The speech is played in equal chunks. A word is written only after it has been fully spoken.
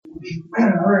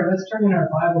Alright, let's turn in our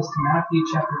Bibles to Matthew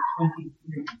chapter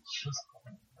 23,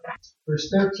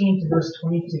 verse 13 to verse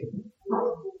 22.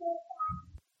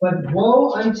 But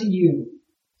woe unto you,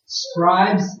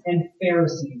 scribes and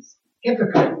Pharisees,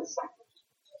 hypocrites!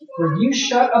 For you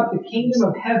shut up the kingdom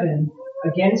of heaven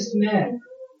against men.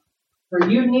 For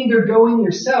you neither go in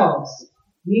yourselves,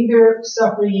 neither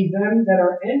suffer ye them that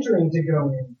are entering to go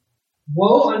in.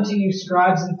 Woe unto you,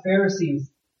 scribes and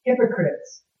Pharisees,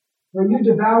 hypocrites! For you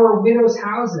devour widows'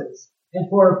 houses, and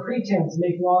for a pretense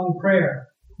make long prayer.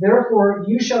 Therefore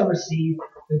you shall receive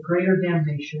the greater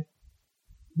damnation.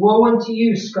 Woe unto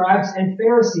you, scribes and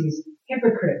Pharisees,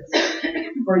 hypocrites!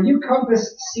 For you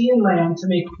compass sea and land to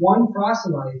make one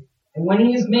proselyte, and when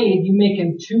he is made, you make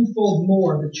him twofold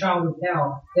more the child of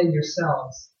hell than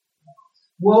yourselves.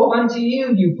 Woe unto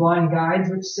you, you blind guides,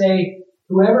 which say,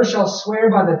 whoever shall swear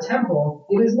by the temple,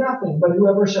 it is nothing, but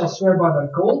whoever shall swear by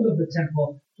the gold of the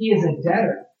temple, he is a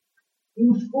debtor.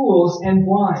 You fools and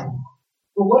blind!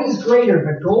 For what is greater,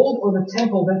 the gold or the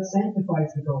temple that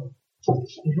sanctifies the gold?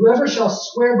 And whoever shall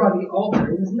swear by the altar,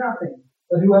 it is nothing,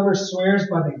 but whoever swears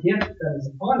by the gift that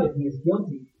is upon it, he is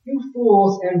guilty. You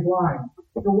fools and blind!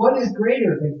 For what is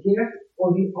greater, the gift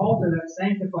or the altar that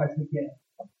sanctifies the gift?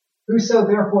 Whoso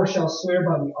therefore shall swear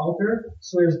by the altar,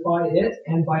 swears by it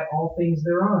and by all things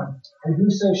thereon. And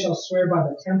whoso shall swear by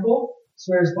the temple,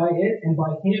 swears by it and by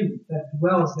him that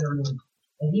dwells therein.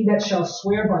 And he that shall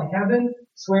swear by heaven,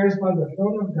 swears by the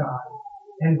throne of God,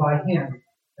 and by him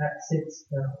that sits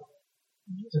thereon.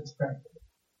 Let's pray.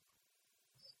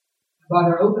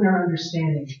 Father, open our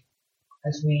understanding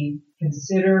as we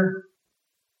consider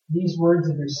these words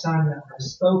of your Son that are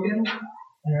spoken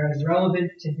and are as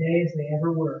relevant today as they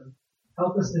ever were.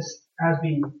 Help us this, as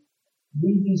we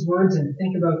read these words and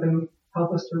think about them,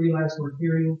 help us to realize we're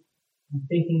hearing and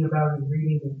thinking about and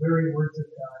reading the very words of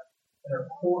God that are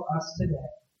for us today.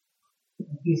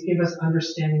 And please give us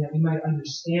understanding that we might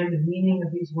understand the meaning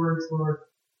of these words, Lord,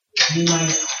 that we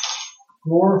might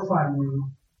glorify you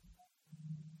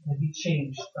and be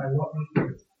changed by what we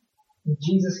hear. In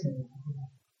Jesus' name.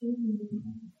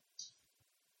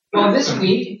 Well, this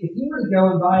week, if you were to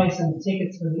go and buy some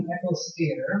tickets for the Eccles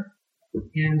Theater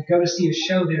and go to see a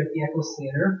show there at the Eccles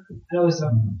Theater, I know there's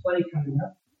a play coming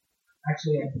up.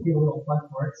 Actually, I can give a little plug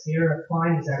for it. Sarah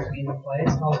Klein is actually in the play.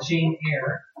 It's called Jane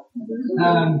Eyre.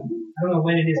 I don't know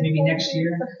when it is, maybe next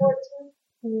year. The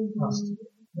 14th.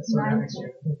 That's right, next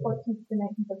year. 14th to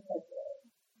 19th of February.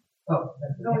 Oh,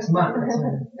 that's next month.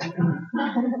 That's right.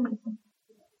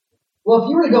 Well, if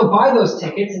you were to go buy those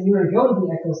tickets and you were to go to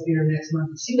the Eccles Theater next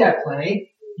month to see that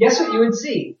play, guess what you would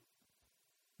see?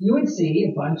 You would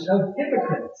see a bunch of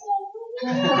hypocrites.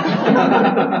 You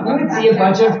would see a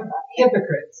bunch of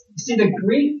hypocrites. You see, the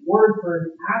Greek word for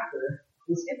an actor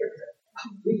is hypocrite.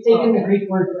 We've taken the Greek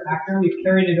word for actor, we've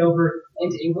carried it over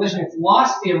into English, and it's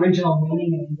lost the original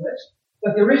meaning in English.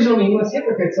 But the original meaning was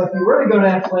hypocrite. So if you were to go to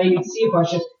that play, you'd see a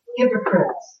bunch of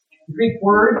hypocrites. The Greek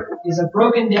word is a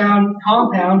broken down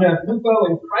compound of hupo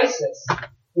and crisis,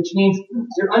 which means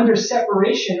you're under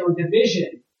separation or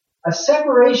division. A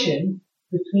separation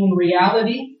between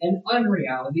reality and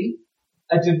unreality.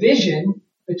 A division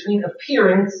between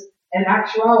appearance and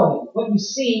actuality. What you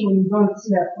see when you go to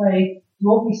see that play, you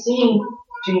won't be seeing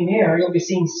Jane Eyre, you'll be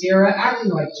seeing Sarah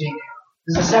acting like Jane Eyre.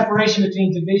 There's a separation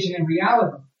between division and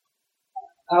reality.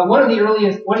 One of the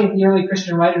early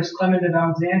Christian writers, Clement of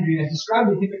Alexandria, described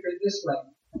a hypocrite this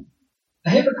way. A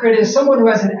hypocrite is someone who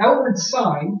has an outward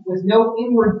sign with no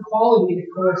inward quality to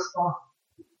correspond.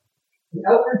 An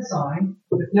outward sign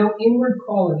with no inward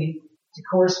quality to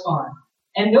correspond.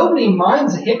 And nobody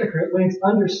minds a hypocrite when it's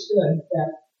understood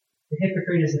that the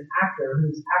hypocrite is an actor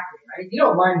who's acting, right? You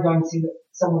don't mind going to see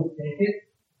someone fake it.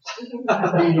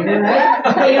 On the internet.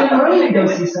 You pay any money to go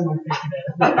see someone fake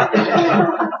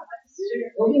it.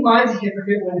 Nobody minds a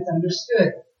hypocrite when it's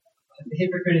understood that the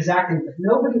hypocrite is acting, but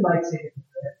nobody likes a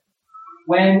hypocrite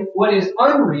when what is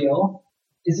unreal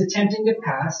is attempting to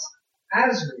pass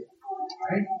as real,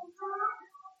 right?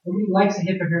 Nobody likes a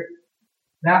hypocrite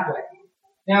that way.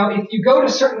 Now, if you go to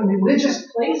certain religious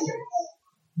places,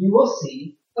 you will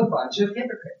see a bunch of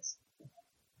hypocrites.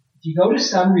 If you go to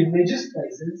some religious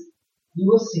places, you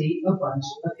will see a bunch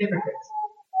of hypocrites.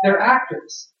 They're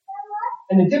actors.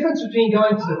 And the difference between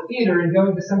going to the theater and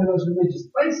going to some of those religious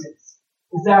places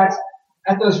is that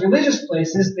at those religious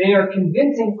places, they are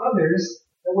convincing others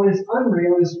that what is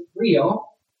unreal is real,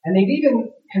 and they've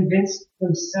even convinced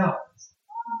themselves.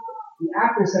 The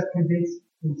actors have convinced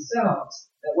themselves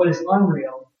that what is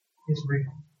unreal is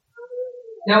real.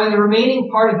 Now, in the remaining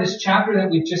part of this chapter that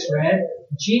we've just read,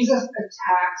 Jesus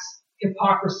attacks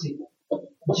hypocrisy.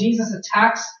 Jesus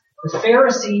attacks The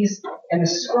Pharisees and the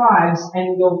scribes,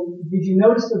 and did you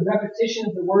notice the repetition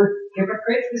of the word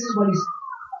hypocrites? This is what he's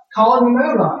calling them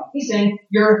out on. He's saying,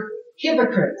 you're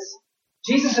hypocrites.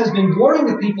 Jesus has been warning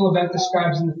the people about the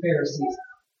scribes and the Pharisees.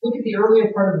 Look at the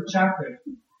earlier part of the chapter.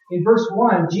 In verse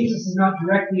 1, Jesus is not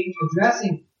directly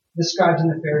addressing the scribes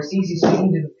and the Pharisees. He's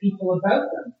speaking to the people about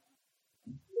them.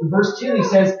 In verse 2, he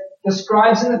says, the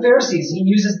scribes and the Pharisees. He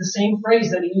uses the same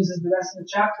phrase that he uses the rest of the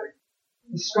chapter.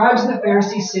 The scribes and the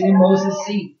Pharisees sit in Moses'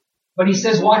 seat. But he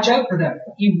says, watch out for them.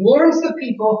 He warns the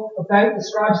people about the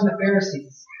scribes and the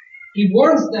Pharisees. He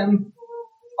warns them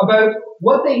about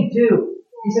what they do.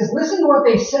 He says, listen to what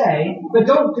they say, but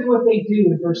don't do what they do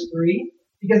in verse 3.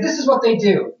 Because this is what they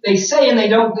do. They say and they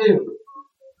don't do.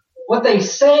 What they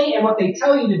say and what they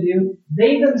tell you to do,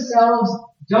 they themselves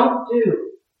don't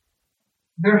do.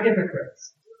 They're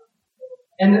hypocrites.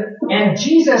 And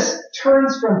Jesus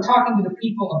turns from talking to the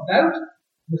people about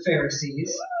the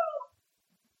Pharisees.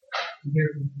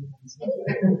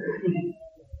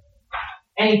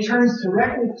 And he turns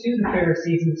directly to the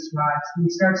Pharisees and the scribes, and he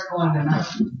starts calling them out.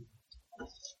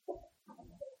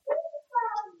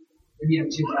 Maybe I'm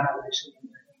too loud, actually.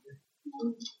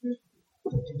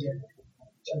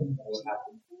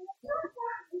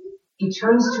 He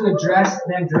turns to address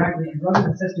them directly. And brothers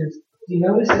and sisters, do you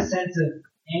notice a sense of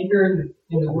anger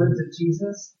in the words of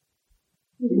Jesus?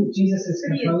 Jesus is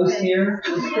composed here.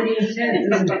 It's pretty intense,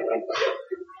 isn't it?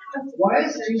 Why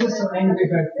is Jesus so angry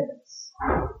about this?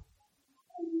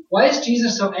 Why is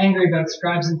Jesus so angry about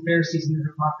scribes and Pharisees and their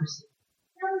hypocrisy?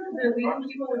 They're leading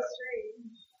people astray.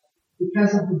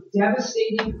 Because of the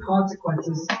devastating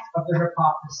consequences of their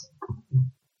hypocrisy.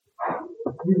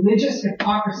 Religious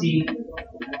hypocrisy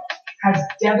has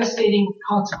devastating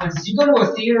consequences. You go to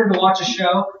a theater to watch a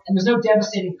show, and there's no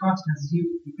devastating consequences.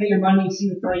 You pay your money, you see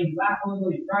the play, you laugh a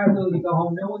little, you cry a little, you go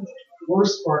home. No one's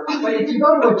worse for it. But if you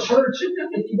go to a church,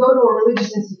 if you go to a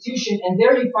religious institution, and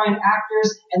there you find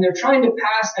actors, and they're trying to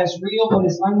pass as real what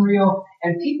is unreal,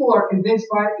 and people are convinced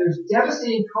by it, there's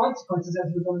devastating consequences,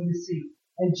 as we're going to see.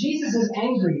 And Jesus is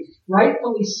angry,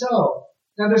 rightfully so.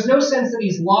 Now, there's no sense that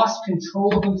he's lost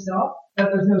control of himself,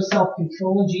 that there's no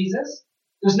self-control in Jesus.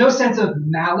 There's no sense of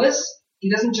malice.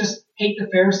 He doesn't just hate the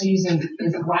Pharisees and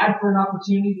is glad for an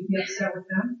opportunity to be upset with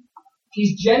them.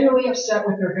 He's genuinely upset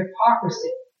with their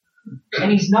hypocrisy.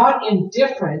 And he's not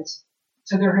indifferent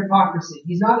to their hypocrisy.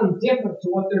 He's not indifferent to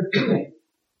what they're doing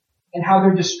and how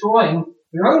they're destroying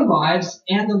their own lives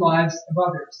and the lives of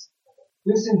others.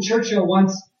 Winston Churchill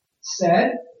once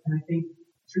said, and I think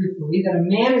truthfully, that a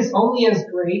man is only as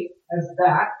great as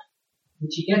that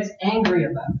which he gets angry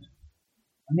about.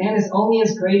 A man is only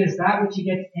as great as that which he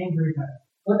gets angry about.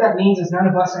 What that means is none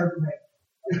of us are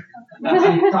great. That's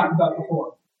what we've talked about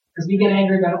before. Because we get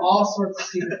angry about all sorts of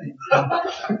stupid things.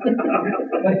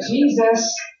 But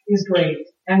Jesus is great.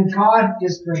 And God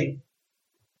is great.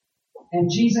 And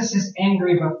Jesus is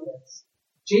angry about this.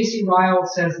 J.C. Ryle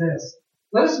says this: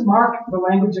 let us mark the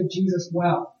language of Jesus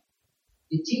well.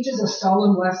 It teaches a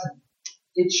solemn lesson.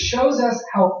 It shows us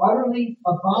how utterly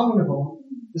abominable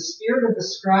the spirit of the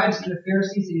scribes and the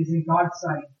Pharisees is in God's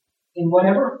sight, in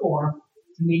whatever form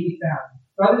it may be found.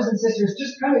 Brothers and sisters,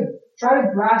 just kind of try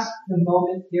to grasp the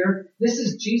moment here. This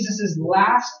is Jesus'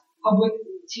 last public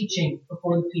teaching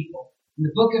before the people. In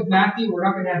the book of Matthew, we're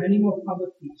not going to have any more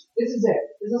public teaching. This is it.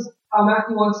 This is how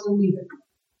Matthew wants to leave it.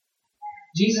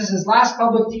 Jesus' last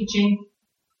public teaching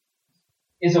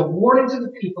is a warning to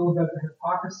the people about the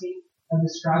hypocrisy of the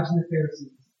scribes and the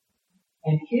Pharisees.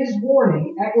 And his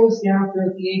warning echoes down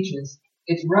throughout the ages.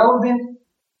 It's relevant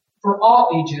for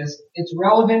all ages. It's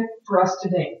relevant for us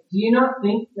today. Do you not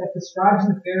think that the scribes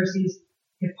and the Pharisees'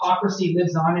 hypocrisy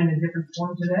lives on in a different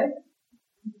form today?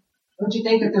 Don't you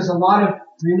think that there's a lot of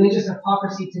religious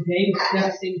hypocrisy today with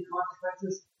devastating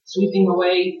consequences sweeping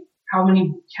away how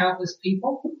many countless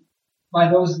people by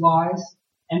those lies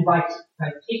and by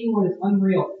taking what is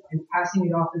unreal and passing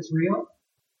it off as real?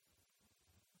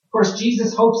 Of course,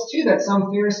 Jesus hopes too that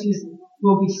some Pharisees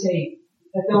will be saved,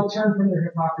 that they'll turn from their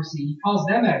hypocrisy. He calls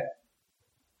them out.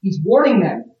 He's warning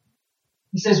them.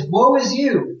 He says, woe is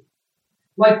you.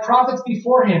 Like prophets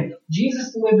before him,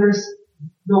 Jesus delivers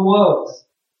the woes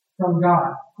from God.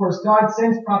 Of course, God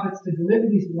sends prophets to deliver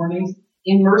these warnings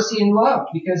in mercy and love,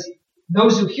 because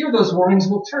those who hear those warnings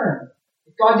will turn.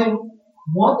 If God didn't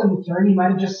want them to turn, he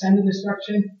might have just sent the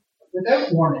destruction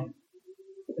without warning.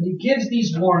 But he gives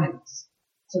these warnings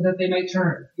so that they may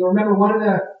turn. You'll remember one of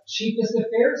the chiefest of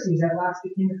Pharisees at last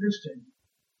became a Christian.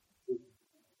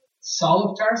 Saul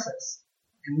of Tarsus.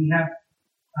 And we have,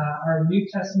 our New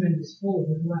Testament is full of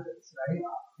his letters, right?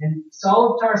 And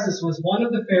Saul of Tarsus was one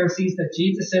of the Pharisees that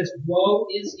Jesus says, woe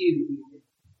is you.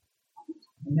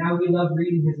 And now we love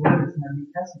reading his letters in our New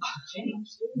Testament. It's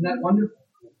changed. Isn't that wonderful?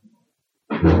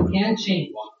 We can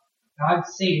change. God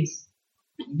saves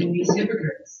even these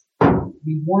hypocrites.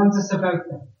 He warns us about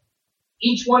them.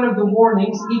 Each one of the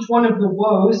warnings, each one of the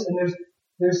woes, and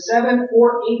there's 7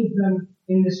 or 8 of them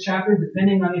in this chapter,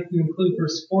 depending on if you include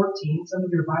verse 14. Some of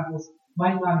your Bibles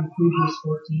might not include verse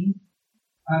 14.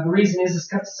 The reason is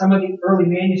because some of the early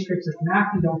manuscripts of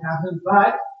Matthew don't have them,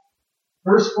 but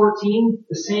verse 14,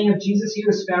 the saying of Jesus here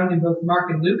is found in both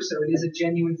Mark and Luke, so it is a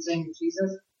genuine saying of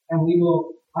Jesus, and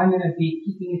I'm going to be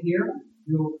keeping it here.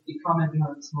 We will be commenting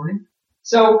on it this morning.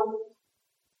 So,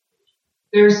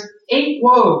 there's 8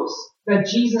 woes that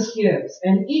Jesus gives,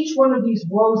 and each one of these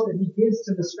woes that he gives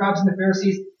to the scribes and the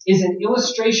Pharisees is an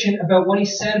illustration about what he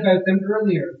said about them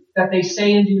earlier, that they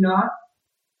say and do not,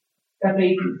 that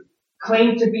they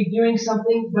claim to be doing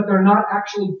something, but they're not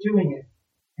actually doing it.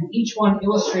 And each one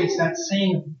illustrates that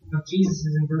saying of Jesus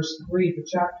in verse 3 of the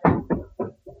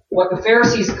chapter. What the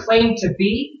Pharisees claim to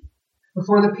be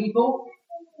before the people,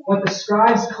 what the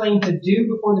scribes claim to do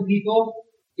before the people,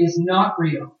 is not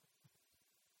real.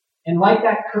 And like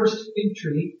that cursed fig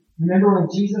tree, remember when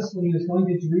Jesus, when he was going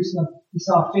to Jerusalem, he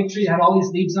saw a fig tree that had all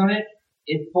these leaves on it?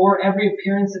 It bore every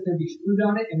appearance that there'd be fruit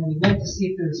on it, and when he went to see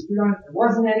if there was fruit on it, there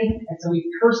wasn't any, and so he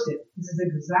cursed it. This is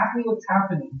exactly what's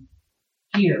happening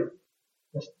here.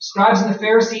 The scribes and the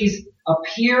Pharisees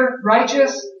appear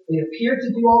righteous, they appear to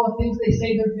do all the things they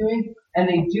say they're doing, and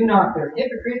they do not. They're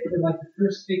hypocrites, they're like the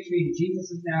cursed fig tree, and Jesus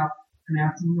is now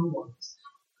pronouncing the woes.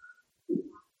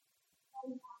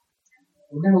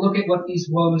 We're going to look at what these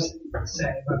woes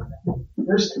say about them.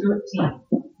 Verse 13.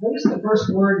 Notice the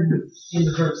first word in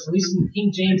the verse, at least in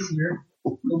King James here.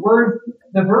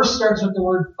 The verse starts with the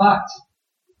word but.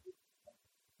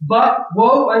 But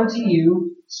woe unto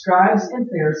you, scribes and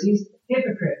Pharisees,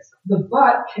 hypocrites. The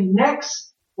but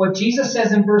connects what Jesus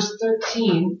says in verse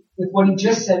 13 with what he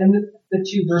just said in the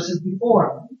 2 verses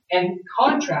before, and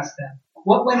contrasts them.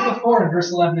 What went before in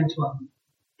verse 11 and 12?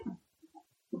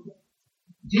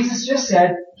 Jesus just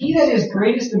said, he that is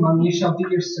greatest among you shall be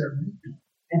your servant,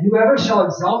 and whoever shall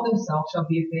exalt himself shall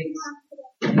be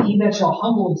abased, and he that shall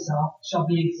humble himself shall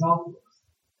be exalted.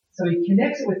 So he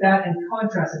connects it with that and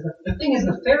contrasts it. But the thing is,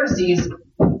 the Pharisees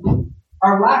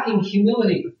are lacking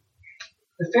humility.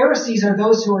 The Pharisees are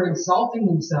those who are exalting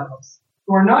themselves,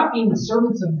 who are not being the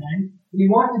servants of men, who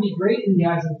want to be great in the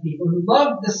eyes of people, who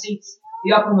love the seats,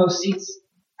 the uppermost seats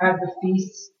at the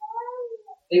feasts.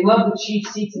 They love the chief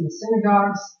seats in the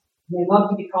synagogues, and they love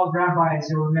to be called rabbis,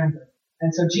 you'll remember.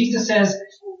 And so Jesus says,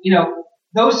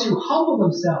 those who humble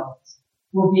themselves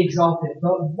will be exalted.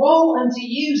 But woe unto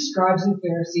you, scribes and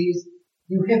Pharisees,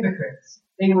 you hypocrites.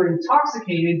 They were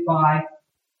intoxicated by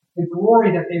the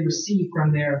glory that they received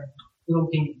from their little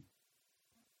game.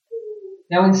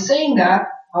 Now in saying that,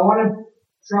 I want to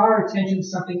draw our attention to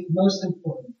something most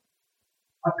important.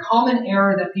 A common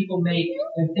error that people make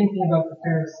when thinking about the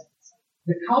Pharisees.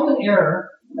 The common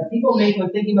error that people make when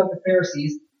thinking about the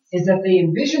Pharisees is that they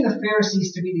envision the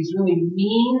Pharisees to be these really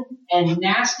mean and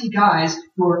nasty guys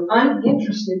who are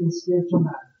uninterested in spiritual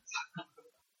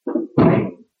matters.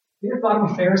 Right? You ever thought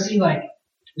of a Pharisee like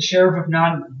the sheriff of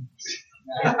Nottingham?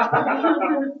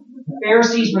 The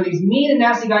Pharisees were these mean and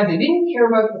nasty guys. They didn't care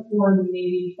about the poor and the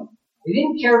needy. They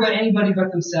didn't care about anybody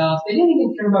but themselves. They didn't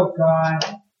even care about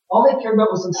God. All they cared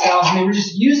about was themselves, and they were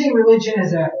just using religion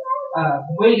as a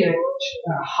way to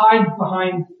hide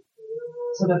behind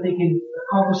so that they can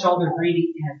accomplish all their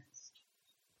greedy ends.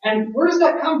 And where does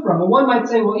that come from? Well, one might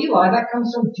say, well, Eli, that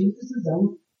comes from Jesus'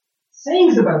 own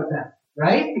sayings about them,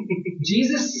 right?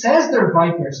 Jesus says they're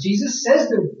vipers. Jesus says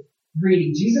they're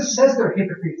greedy. Jesus says they're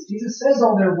hypocrites. Jesus says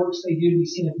all their works they do to be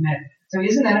seen of men. So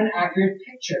isn't that an accurate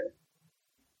picture?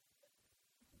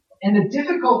 And the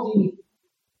difficulty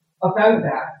about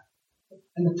that,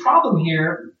 and the problem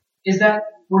here, is that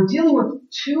we're dealing with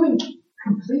 2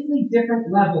 completely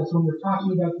different levels when we're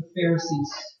talking about the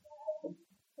Pharisees.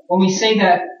 When we say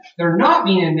that they're not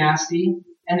mean and nasty,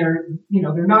 and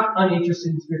they're not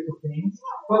uninterested in spiritual things,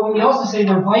 but when we also say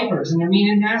they're vipers and they're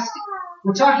mean and nasty,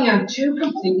 we're talking on 2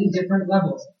 completely different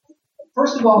levels.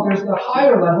 First of all, there's the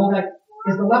higher level that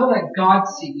is the level that God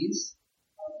sees,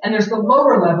 and there's the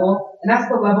lower level, and that's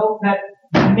the level that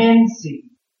men see.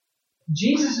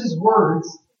 Jesus'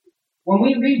 words, when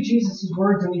we read Jesus'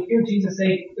 words and we hear Jesus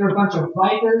say, they're a bunch of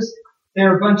vipers,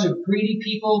 they're a bunch of greedy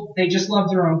people, they just love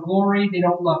their own glory, they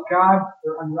don't love God,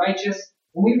 they're unrighteous.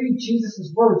 When we read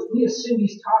Jesus' words, we assume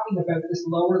he's talking about this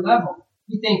lower level.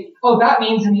 We think, that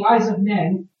means in the eyes of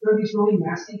men, they're these really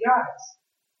nasty guys.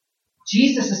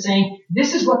 Jesus is saying,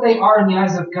 this is what they are in the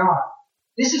eyes of God.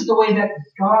 This is the way that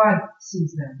God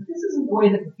sees them. But this isn't the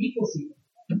way that the people see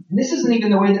them. And this isn't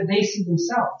even the way that they see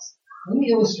themselves. Let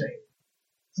me illustrate.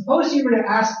 Suppose you were to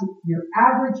ask your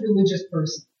average religious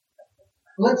person.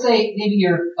 Let's say maybe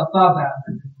you're above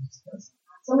average religious person.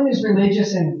 Someone who's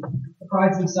religious and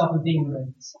prides himself in being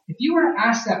religious. If you were to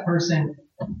ask that person,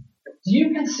 do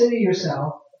you consider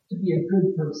yourself to be a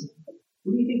good person?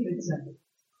 What do you think they'd say?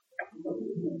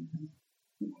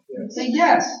 They'd say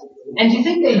yes. And do you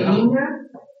think they mean that?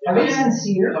 Are they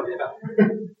sincere?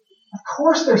 Of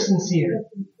course they're sincere.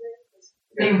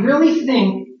 They really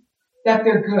think that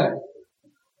they're good.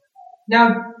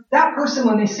 Now, that person,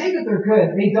 when they say that they're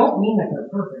good, they don't mean that they're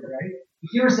perfect, right?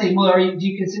 If you were saying, well, do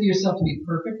you consider yourself to be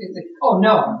perfect? They'd say, oh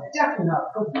no, I'm definitely not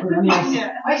a perfect person. I mean,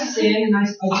 I sin and I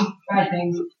do bad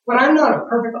things, but I'm not a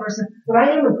perfect person, but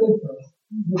I am a good person.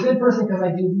 I'm a good person because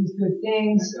I do these good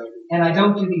things, and I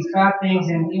don't do these bad things,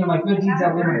 and, my good deeds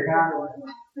outweigh my bad ones.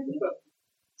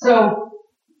 So,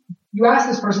 you ask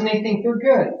this person, they think they're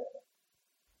good.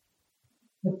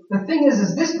 The thing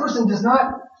is this person does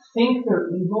not think they're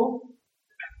evil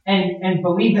and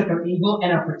believe that they're evil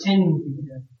and are pretending to be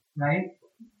good, right?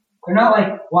 They're not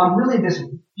like, well, I'm really this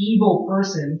evil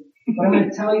person, but I'm going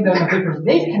to tell you that I'm a good person.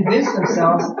 They've convinced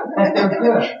themselves that they're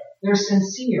good. They're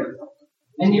sincere.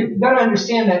 And you've got to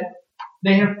understand that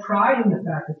they have pride in the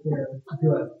fact that they're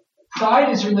good. Pride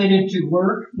is related to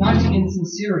work, not to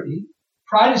insincerity.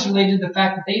 Pride is related to the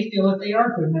fact that they feel that they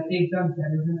are good and that they've done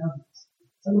better than others.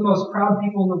 Some of the most proud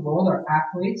people in the world are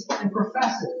athletes and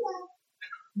professors.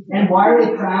 And why are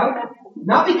they proud?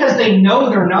 Not because they know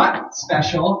they're not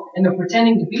special and they're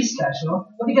pretending to be special,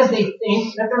 but because they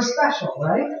think that they're special,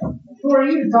 right? Who are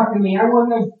you to talk to me? I won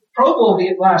the Pro Bowl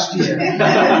last year.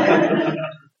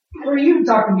 Who are you to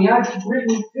talk to me? I've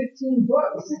written 15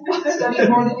 books. Studied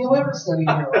more than you'll ever study in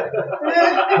your life.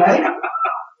 Right?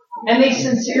 And they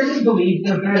sincerely believe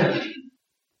they're better.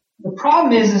 The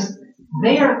problem is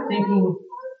they aren't thinking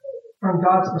from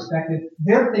God's perspective.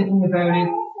 They're thinking about it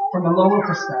from a lower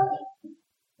perspective.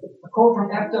 A quote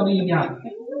from F.W. Young.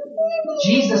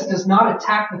 Jesus does not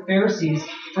attack the Pharisees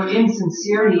for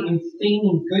insincerity in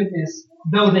feigning goodness,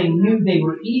 though they knew they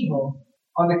were evil.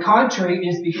 On the contrary, it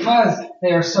is because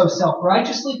they are so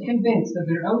self-righteously convinced of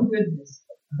their own goodness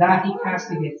that he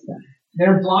castigates them.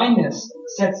 Their blindness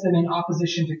sets them in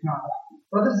opposition to God.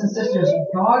 Brothers and sisters,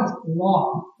 God's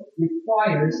law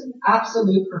requires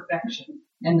absolute perfection.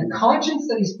 And the conscience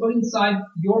that he's put inside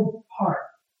your heart,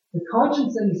 the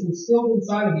conscience that he's instilled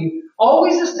inside of you,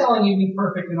 always is telling you to be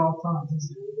perfect at all times,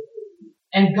 isn't it?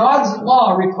 And God's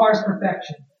law requires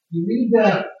perfection. You read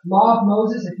the law of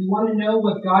Moses. If you want to know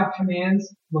what God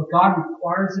commands, what God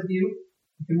requires of you,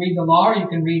 you can read the law, or you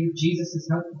can read Jesus'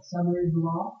 summary of the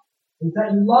law. It's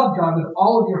that you love God with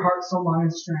all of your heart, soul, mind,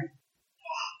 and strength.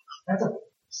 That's a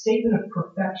statement of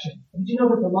perfection. Did you know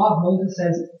that the law of Moses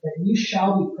says that you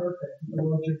shall be perfect with the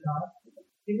Lord your God?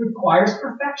 It requires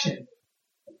perfection.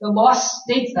 The law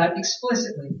states that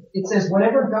explicitly. It says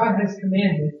whatever God has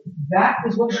commanded, that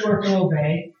is what you are to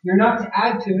obey. You're not to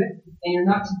add to it, and you're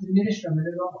not to diminish from it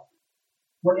at all.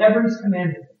 Whatever is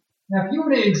commanded. Now, if you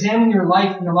were to examine your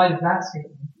life in the light of that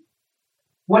statement,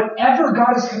 whatever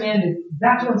God has commanded,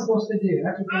 that's what I'm supposed to do.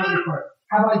 That's what God requires.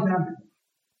 Have I done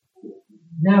it?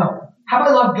 No. Have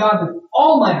I loved God with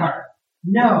all my heart?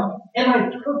 No. Am I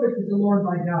perfect with the Lord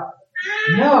my God?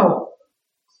 No.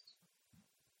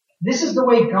 This is the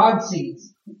way God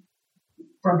sees.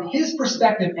 From his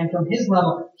perspective and from his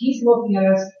level, he's looking at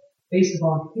us based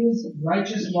upon his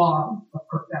righteous law of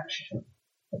perfection.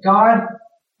 God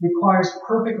requires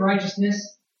perfect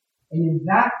righteousness, and in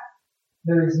that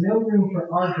there is no room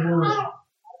for our glory,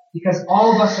 because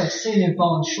all of us have sinned and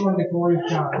fallen short of the glory of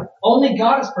God. Only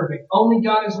God is perfect. Only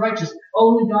God is righteous.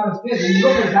 Only God is good. When you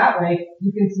look at it that way,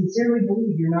 you can sincerely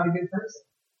believe you're not a good person.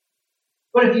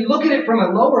 But if you look at it from a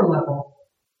lower level,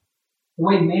 the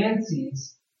way man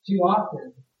sees too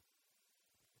often,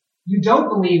 you don't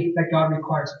believe that God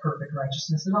requires perfect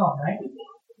righteousness at all, right?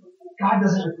 God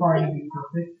doesn't require you to be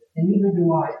perfect, and neither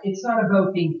do I. It's not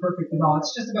about being perfect at all.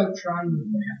 It's just about trying your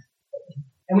best.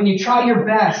 And when you try your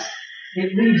best,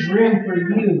 it leaves room for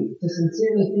you to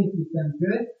sincerely think you've done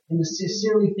good, and to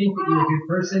sincerely think that you're a good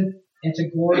person, and to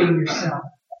glory in yourself,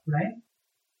 right?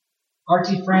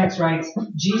 R.T. Franks writes,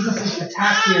 Jesus'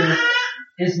 attack here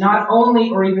is not only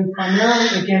or even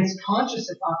primarily against conscious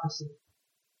hypocrisy,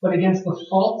 but against the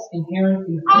faults inherent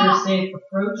in the Pharisaic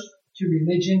approach to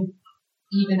religion,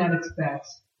 even at its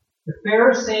best. The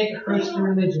Pharisaic approach to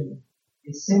religion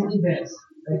is simply this,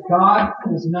 that God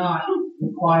does not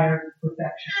require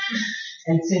perfection.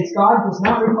 And since God does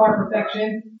not require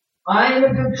perfection, I am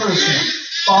a good person.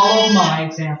 Follow my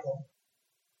example.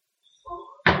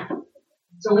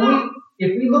 So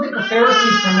If we look at the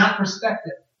Pharisees from that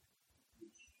perspective,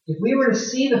 if we were to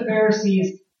see the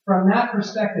Pharisees from that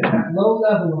perspective, that low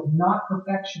level of not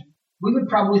perfection, we would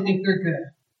probably think they're good.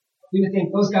 We would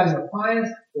think those guys are pious,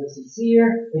 they're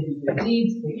sincere, they do good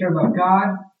deeds, they care about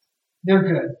God, they're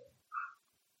good.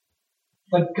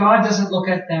 But God doesn't look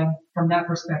at them from that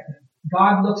perspective.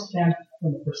 God looks at them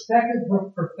from the perspective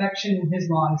of perfection in His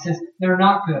law and says, they're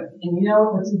not good. And you know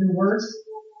what's even worse?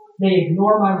 They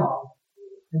ignore my law.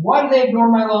 And why do they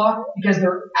ignore my law? Because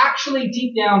they're actually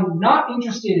deep down not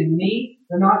interested in me.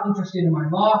 They're not interested in my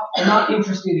law. They're not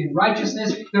interested in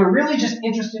righteousness. They're really just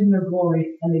interested in their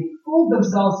glory. And they fooled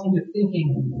themselves into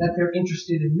thinking that they're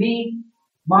interested in me,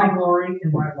 my glory,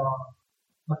 and my law.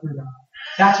 But they're not.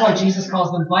 That's why Jesus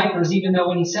calls them vipers, even though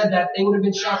when He said that, they would have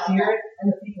been shocked to hear it,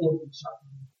 and the people would have been shocked to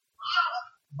hear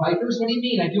it. Vipers? What do you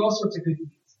mean? I do all sorts of good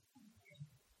deeds.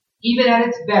 Even at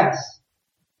its best,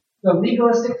 the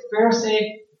legalistic,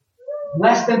 Pharisaic,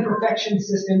 less than perfection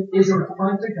system is an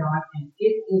affront to God, and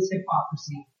it is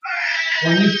hypocrisy.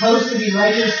 When you pose to be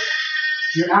righteous,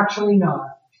 you're actually not.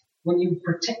 When you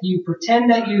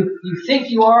pretend that you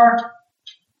think you are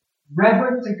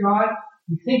reverent to God,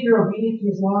 you think you're obedient to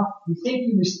His law, you think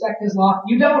you respect His law,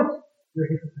 you don't. You're a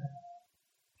hypocrite.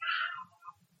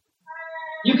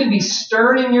 You can be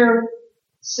stern in your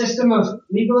system of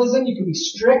legalism, you can be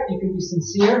strict, you can be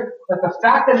sincere, but the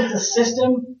fact that it's a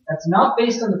system that's not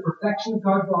based on the perfection of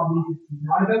God's law means it's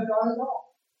not about God at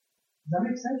all. Does that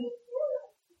make sense?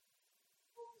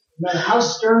 No matter how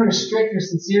stern or strict or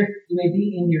sincere you may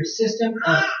be in your system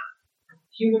of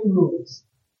human rules.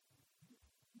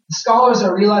 The scholars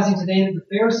are realizing today that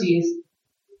the Pharisees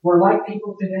were like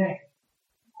people today.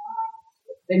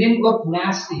 They didn't look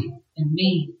nasty and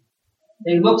mean.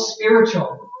 They looked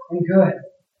spiritual and good.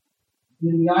 And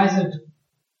in the eyes of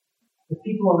the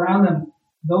people around them,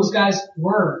 those guys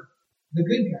were the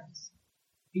good guys.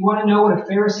 If you want to know what a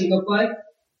Pharisee looked like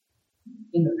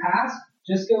in the past,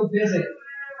 just go visit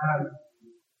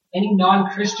any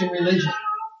non-Christian religion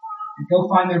and go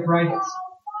find their brightest.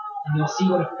 And you'll see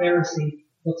what a Pharisee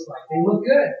looks like. They look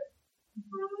good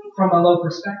from a low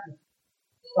perspective.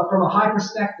 But from a high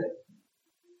perspective,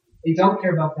 they don't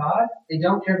care about God. They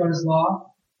don't care about His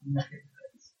law. And they're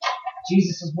hypocrites.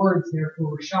 Jesus' words,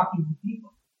 therefore, were shocking to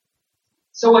people.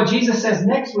 So what Jesus says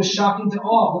next was shocking to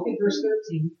all. Look at verse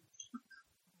 13.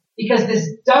 Because this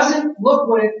doesn't look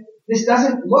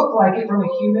like it from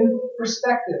a human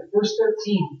perspective. Verse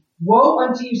 13. Woe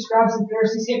unto you, scribes and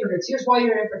Pharisees, hypocrites. Here's why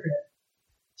you're a hypocrite.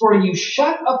 For you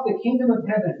shut up the kingdom of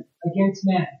heaven against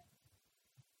men.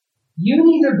 You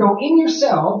neither go in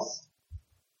yourselves,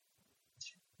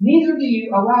 neither do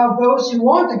you allow those who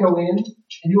want to go in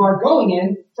and who are going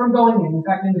in from going in. In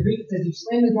fact, in the Greek it says you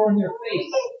slam the door in your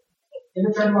face. You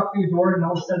ever try to walk through your door and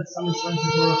all of a sudden someone slams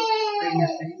the door right in your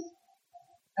face?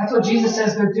 That's what Jesus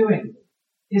says they're doing.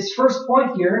 His first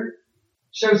point here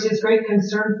shows His great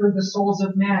concern for the souls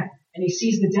of men, and He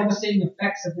sees the devastating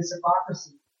effects of this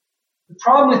hypocrisy. The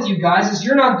problem with you guys is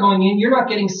you're not going in, you're not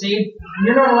getting saved, and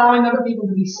you're not allowing other people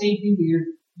to be saved either.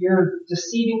 You're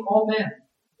deceiving all men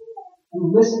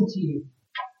who listen to you.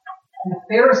 And the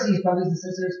Pharisees, brothers and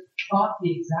sisters, thought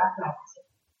the exact opposite.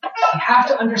 You have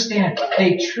to understand,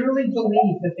 they truly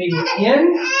believed that they were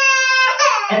in,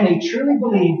 and they truly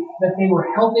believed that they were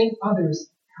helping others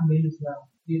come in as well.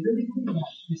 They really believed that.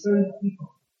 They served the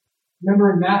people.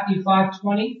 Remember in Matthew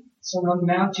 5:20, Sermon on the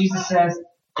Mount, Jesus says,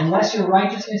 unless your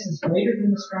righteousness is greater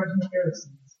than the scribes and the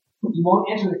Pharisees, you won't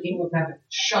enter the kingdom of heaven.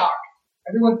 Shock.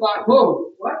 Everyone thought,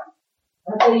 whoa, what?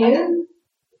 Aren't they in?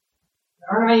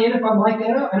 Aren't I in if I'm like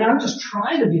that? And I'm just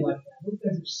trying to be like that. Those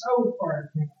guys are so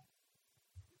far ahead.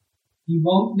 You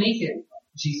won't make it,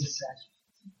 Jesus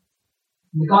said.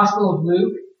 In the Gospel of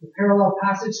Luke, the parallel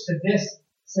passage to this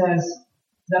says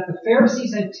that the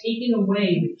Pharisees had taken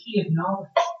away the key of knowledge.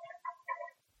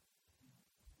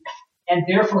 And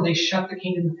therefore they shut the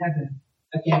kingdom of heaven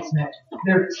against men.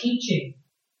 Their teaching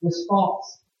was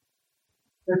false.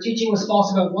 Their teaching was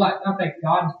false about what? Not that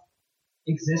God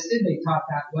existed. They taught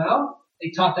that well.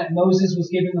 They taught that Moses was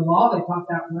given the law. They taught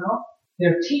that well.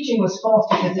 Their teaching was false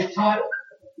because it taught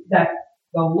that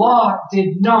the law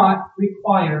did not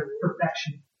require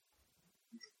perfection.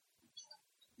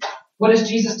 What does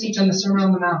Jesus teach on the Sermon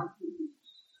on the Mount?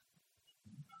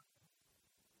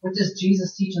 What does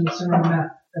Jesus teach on the Sermon on the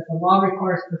Mount? That the law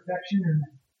requires perfection or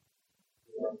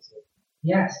not?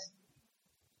 Yes.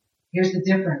 Here's the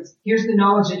difference. Here's the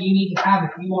knowledge that you need to have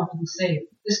if you want to be saved.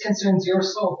 This concerns your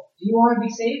soul. Do you want to be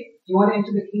saved? Do you want to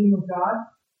enter the kingdom of God?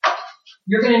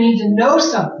 You're going to need to know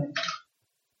something.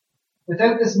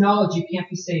 Without this knowledge, you can't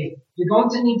be saved. You're going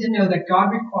to need to know that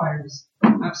God requires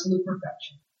absolute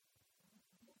perfection.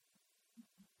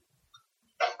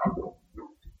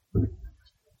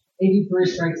 A.V.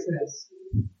 Bruce writes this.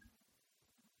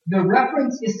 The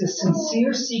reference is to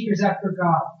sincere seekers after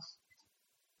God.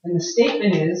 And the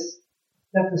statement is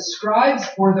that the scribes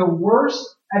were the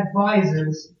worst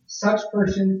advisors such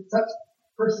persons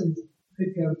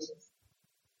could go to.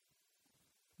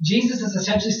 Jesus is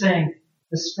essentially saying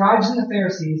the scribes and the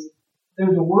Pharisees,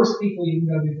 they're the worst people you can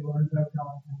go to learn about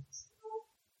God.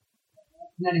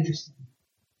 Isn't that interesting?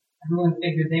 Everyone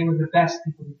figured they were the best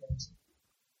people to go to.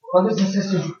 Brothers and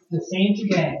sisters, it's the same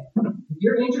today. If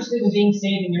you're interested in being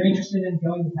saved and you're interested in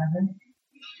going to heaven,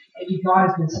 maybe God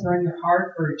has been stirring your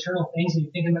heart for eternal things and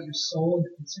you're thinking about your soul and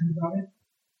you're concerned about it,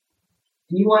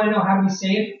 and you want to know how to be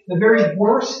saved, the very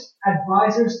worst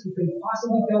advisors you can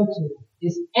possibly go to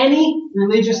is any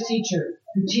religious teacher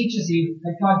who teaches you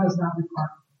that God does not require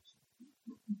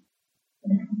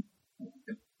perfection.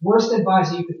 Worst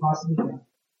advisor you could possibly get.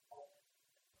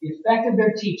 The effect of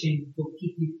their teaching will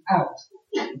keep you out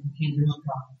of the kingdom of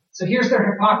God. So here's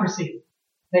their hypocrisy.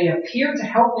 They appear to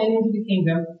help men into the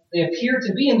kingdom. They appear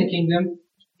to be in the kingdom,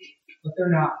 but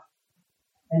they're not.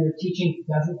 And their teaching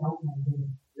doesn't help men.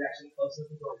 It actually closes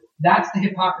the door. That's the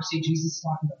hypocrisy Jesus is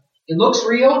talking about. It looks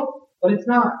real, but it's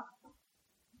not.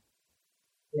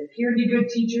 They appear to be good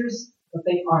teachers, but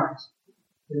they aren't.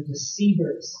 They're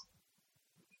deceivers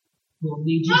who will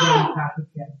lead you down the path of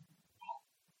death.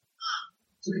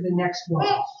 Let's look at the next one,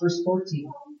 verse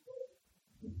 14.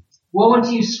 Woe unto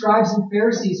you, scribes and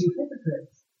Pharisees, you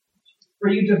hypocrites! For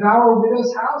you devour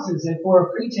widows' houses, and for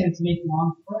a pretense make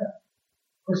long prayer.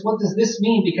 Of course, what does this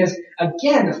mean? Because,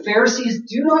 again, the Pharisees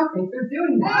do not think they're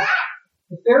doing that.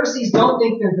 The Pharisees don't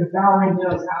think they're devouring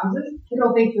widows' houses. They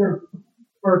don't think they're,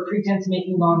 for a pretense,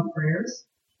 making long prayers.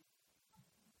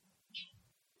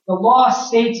 The law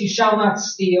states you shall not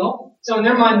steal. So in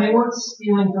their mind, they weren't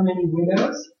stealing from any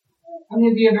widows. How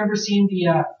many of you have ever seen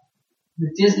the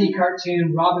Disney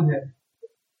cartoon Robin Hood?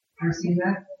 Ever seen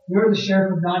that? Remember the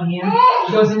sheriff of Nottingham?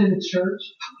 He goes into the church,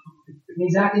 and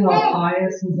he's acting all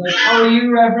pious. He's like, "How are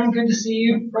you, Reverend? Good to see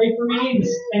you. Pray for me."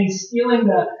 And he's stealing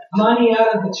the money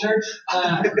out of the church,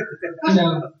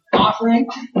 offering.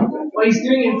 But he's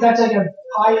doing it in such like a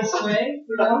pious way,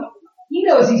 He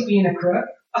knows he's being a crook.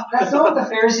 That's not what the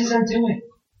Pharisees are doing.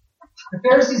 The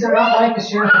Pharisees are not like the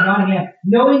sheriff of Nottingham,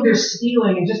 knowing they're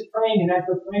stealing and just praying, and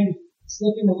after praying,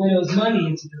 slipping the widow's money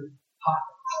into their pockets.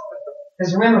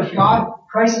 Because remember,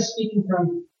 Christ is speaking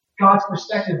from God's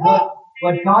perspective,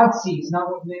 what God sees, not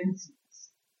what man sees.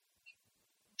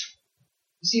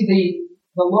 You see,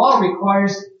 the law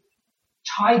requires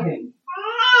tithing.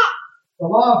 The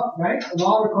law, right? The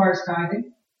law requires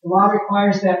tithing. The law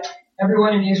requires that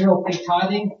everyone in Israel pay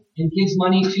tithing and gives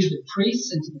money to the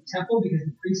priests and to the temple because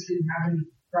the priests didn't have any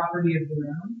property of their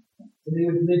own. So they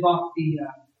would live off the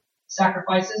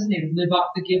sacrifices and they would live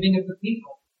off the giving of the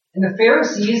people. And the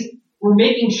Pharisees were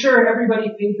making sure everybody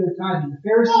paid their tithing. The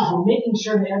Pharisees were making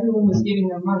sure that everyone was giving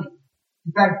their money.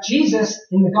 In fact, Jesus,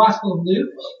 in the Gospel of Luke,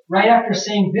 right after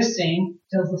saying this saying,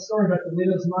 tells the story about the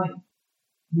widow's money.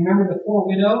 You remember the poor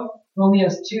widow who only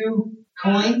has 2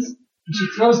 coins? And she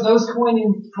throws those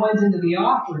coins into the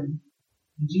offering.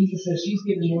 And Jesus says she's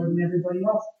giving more than everybody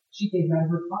else. She gave out of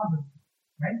her poverty.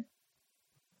 Right?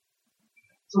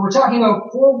 So we're talking about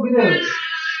poor widows.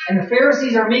 And the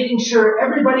Pharisees are making sure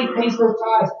everybody pays their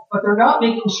tithes, but they're not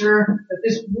making sure that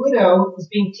this widow is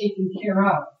being taken care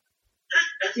of.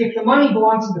 See, if the money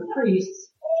belongs to the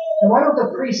priests, then why don't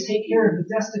the priests take care of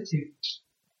the destitute?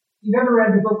 If you've ever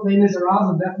read the book Les Miserables,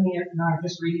 and Bethany and I are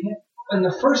just reading it, but in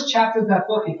the first chapter of that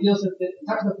book, it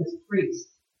talks about this priest.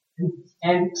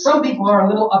 And some people are a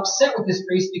little upset with this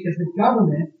priest because the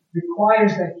government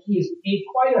requires that he is paid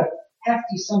quite a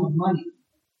hefty sum of money.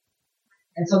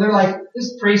 And so they're like,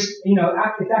 this priest, it's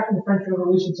after the French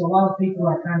Revolution, so a lot of people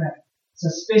are kind of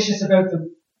suspicious about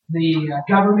the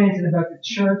government and about the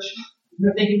church. And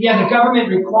they're thinking, the government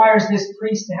requires this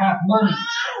priest to have money.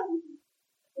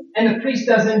 And the priest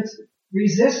doesn't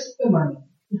resist the money.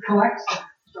 He collects it.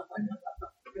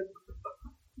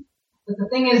 But the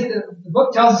thing is, the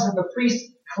book tells us that the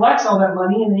priest collects all that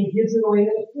money and he gives it away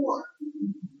to the poor.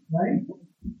 Right?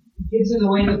 He gives it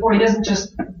away to the poor. He doesn't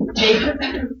just take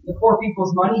the poor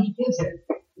people's money, he gives it.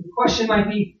 The question might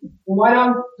be, well, why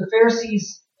don't the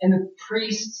Pharisees and the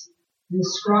priests and the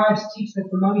scribes teach that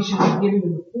the money should be given to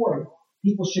the poor?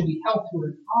 People should be helped who are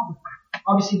in poverty.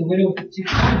 Obviously, the widow with the 2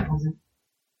 coins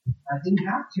didn't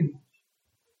have too much.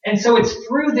 And so it's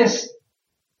through this,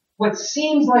 what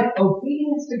seems like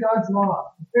obedience to God's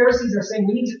law. The Pharisees are saying,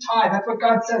 we need to tithe. That's what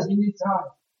God says, we need to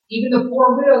tithe. Even the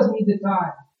poor widows need to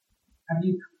tithe. Have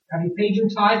you paid your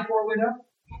tithe, poor widow?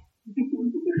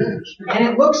 And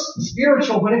it looks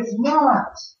spiritual, but it's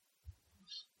not.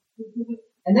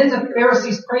 And then the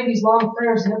Pharisees pray these long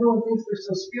prayers and everyone thinks they're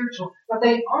so spiritual, but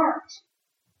they aren't.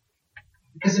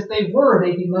 Because if they were,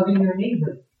 they'd be loving their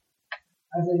neighbor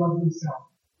as they love themselves.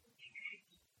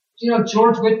 You know,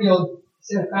 George Whitefield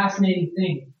said a fascinating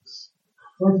thing.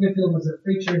 George Whitefield was a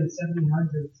preacher in the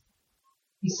 1700s.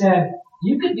 He said,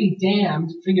 you could be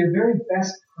damned for your very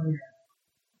best prayer.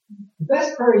 The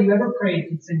best prayer you ever prayed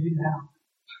can send you to hell.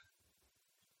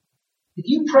 If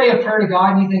you pray a prayer to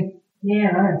God and you think,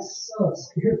 man, I am so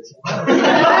spiritual.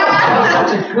 That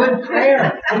was such a good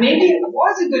prayer. And maybe it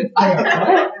was a good prayer,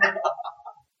 right?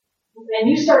 And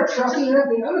you start trusting in that,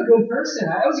 think, I'm a good person.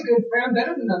 That was a good prayer. I'm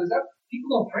better than others.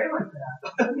 People don't pray like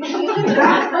that.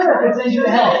 That prayer can send you to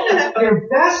hell. Your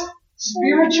best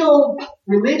spiritual,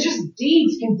 religious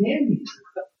deeds can damn you.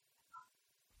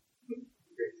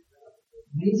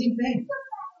 Amazing thing.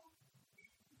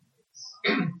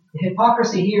 The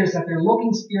hypocrisy here is that they're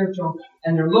looking spiritual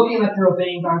and they're looking like they're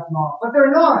obeying God's law, but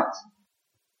they're not.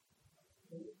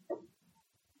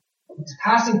 What's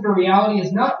passing for reality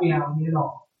is not reality at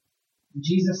all. And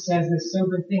Jesus says this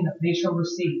sobering thing that they shall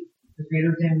receive the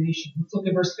greater damnation. Let's look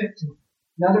at verse 15.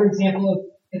 Another example of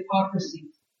hypocrisy.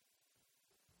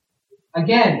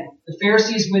 Again, the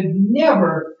Pharisees would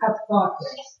never have thought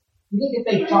this. You think if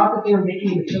they thought that they were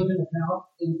making the children of hell,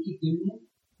 they would keep doing it?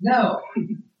 No.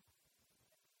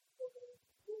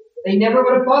 They never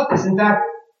would have thought this. In fact,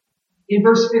 in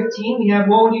verse 15, we have,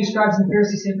 woe unto you, scribes and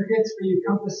Pharisees, hypocrites, for you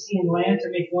compass sea and land to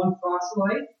make one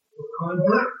proselyte or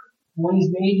convert. And when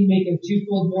he's made, you make him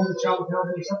twofold more the child of hell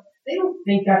than yourself. They don't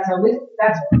think that's how it is.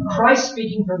 That's Christ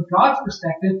speaking from God's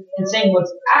perspective and saying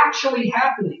what's actually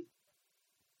happening.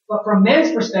 But from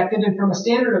man's perspective and from a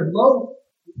standard of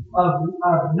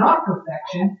not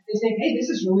perfection, they think, hey, this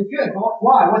is really good.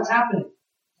 Why? What's happening?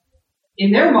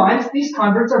 In their minds, these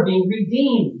converts are being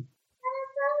redeemed.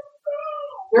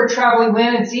 They're traveling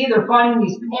land and sea. They're finding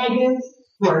these pagans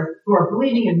who are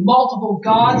believing in multiple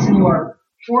gods and who are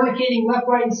fornicating left,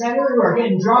 right, and center, who are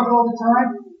getting drunk all the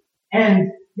time.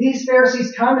 And these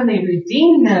Pharisees come and they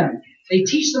redeem them. They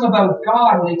teach them about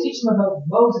God, and they teach them about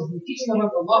Moses, and they teach them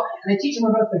about the law, and they teach them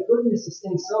about the goodness of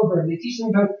staying sober, and they teach them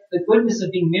about the goodness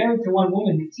of being married to one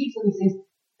woman. They teach them these things,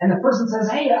 and the person says,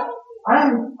 hey, I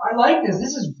like this.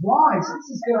 This is wise. This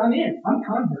is good. I'm in. I'm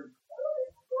converted.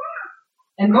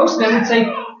 And most men would say,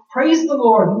 praise the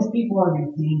Lord. These people are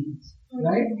redeemed.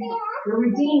 Right? They're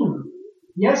redeemed.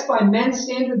 Yes, by men's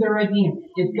standard, they're redeemed.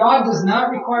 If God does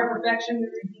not require perfection,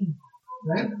 they're redeemed.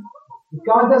 Right? If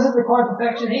God doesn't require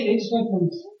perfection, hey, they just went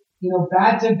from,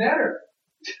 bad to better.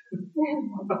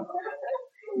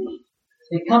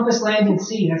 They compass land and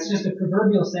sea. That's just a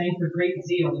proverbial saying for great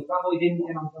zeal. They probably didn't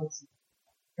get on both sides.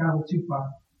 Travel too far.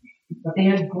 But they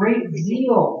had great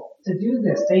zeal to do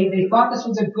this. They thought this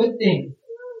was a good thing.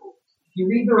 If you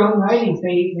read their own writings,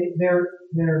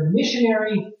 their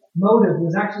missionary motive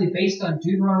was actually based on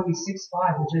Deuteronomy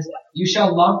 6:5, which is, you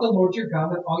shall love the Lord your God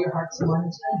with all your heart, soul, mind,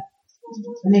 and strength.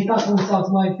 And they thought to themselves,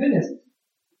 my goodness,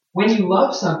 when you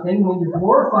love something, when you're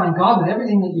glorifying God with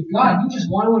everything that you've got, you just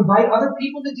want to invite other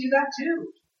people to do that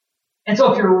too. And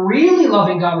so if you're really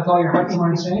loving God with all your heart, soul,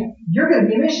 mind, and strength, you're going to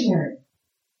be a missionary.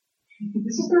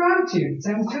 This is their attitude. It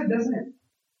sounds good, doesn't it?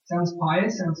 Sounds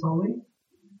pious, sounds holy.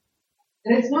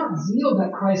 And it's not zeal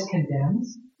that Christ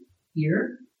condemns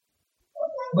here,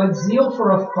 but zeal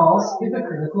for a false,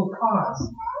 hypocritical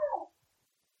cause.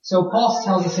 So Paul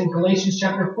tells us in Galatians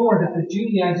chapter 4 that the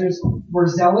Judaizers were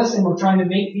zealous and were trying to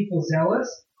make people zealous.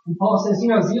 And Paul says,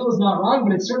 zeal is not wrong,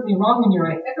 but it's certainly wrong when you're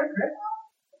a hypocrite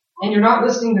and you're not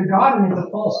listening to God and it's a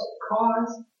false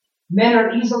cause. Men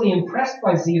are easily impressed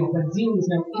by zeal, but zeal is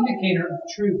no indicator of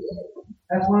truth.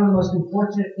 That's one of the most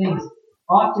unfortunate things.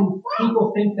 Often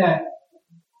people think that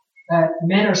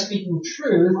men are speaking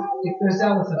truth if they're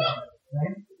zealous about it,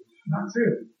 right? Not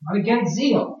true. Not against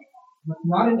zeal.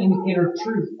 Not an indicator of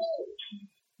truth.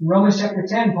 In Romans chapter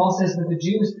 10, Paul says that the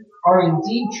Jews are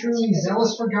indeed truly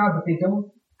zealous for God, but they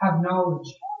don't have knowledge.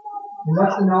 And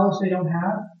what's the knowledge they don't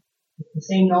have? It's the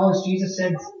same knowledge Jesus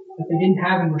said that they didn't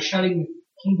have and were shutting the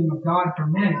kingdom of God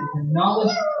from men. It's the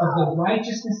knowledge of the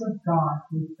righteousness of God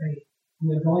through faith. And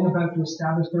they're going about to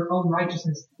establish their own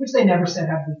righteousness, which they never said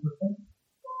had to be perfect.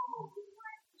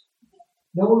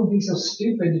 No one would be so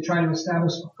stupid to try to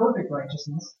establish a perfect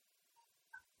righteousness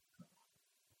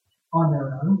on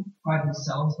their own, by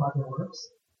themselves, by their works.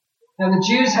 Now the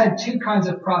Jews had two kinds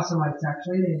of proselytes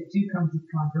actually. They had two kinds of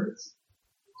converts.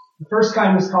 The first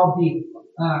kind was called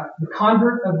the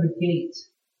convert of the gate.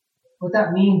 What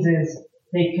that means is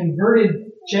they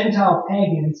converted Gentile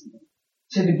pagans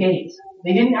to the gate.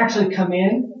 They didn't actually come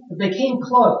in, but they came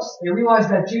close. They realized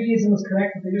that Judaism was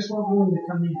correct, but they just weren't willing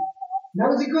to come in. And that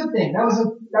was a good thing. That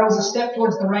was a step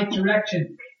towards the right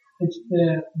direction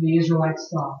that the Israelites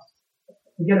saw.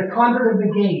 To get a convert of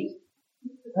the gate.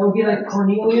 That would be like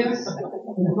Cornelius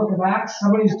in the book of Acts,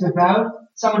 somebody who's devout,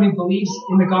 someone who believes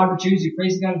in the God of the Jews, who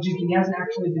prays the God of the Jews, he hasn't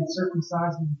actually been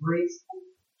circumcised and embraced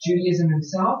Judaism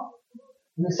himself.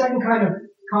 And the second kind of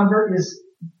convert is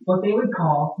what they would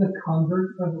call the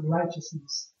convert of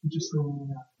righteousness, interestingly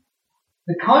enough.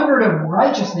 The convert of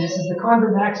righteousness is the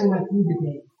convert that actually went through the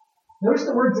gate. Notice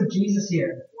the words of Jesus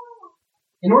here.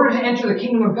 In order to enter the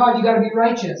kingdom of God, you got to be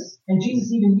righteous. And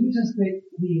Jesus even uses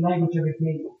the language of a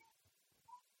gate.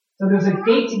 So there's a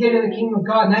gate to get in the kingdom of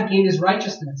God, and that gate is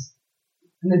righteousness.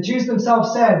 And the Jews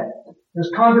themselves said,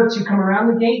 there's converts who come around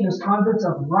the gate, and there's converts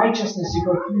of righteousness who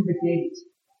go through the gate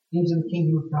into the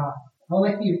kingdom of God. I'd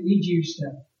like to read you just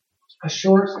a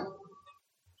short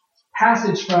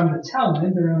passage from the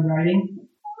Talmud, their own writing,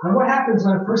 on what happens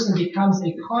when a person becomes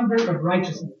a convert of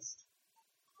righteousness.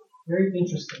 Very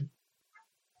interesting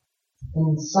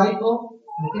and insightful.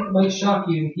 I think it might shock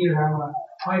you to hear how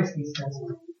pious these guys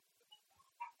were.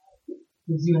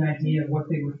 Gives you an idea of what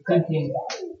they were thinking.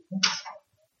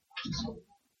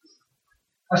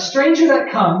 A stranger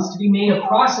that comes to be made a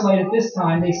proselyte at this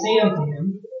time, they say unto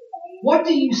him, what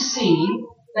do you see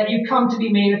that you come to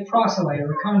be made a proselyte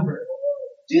or a convert?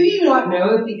 Do you not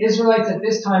know that the Israelites at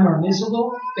this time are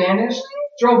miserable, banished,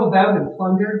 drove about and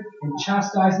plundered, and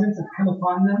chastisements have come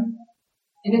upon them?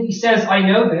 And if he says, I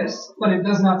know this, but it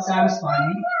does not satisfy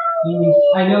me, meaning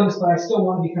I know this, but I still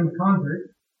want to become a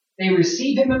convert, they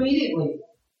receive him immediately,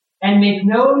 and make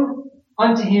known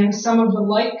unto him some of the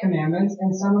light commandments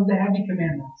and some of the heavy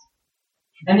commandments.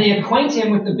 And they acquaint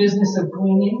him with the business of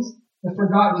gleanings, the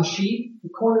forgotten sheep, the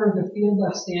corner of the field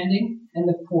left standing, and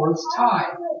the poor's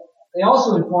tithe. They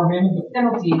also inform him of the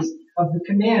penalties of the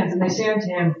commands, and they say unto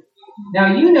him,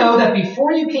 now you know that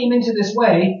before you came into this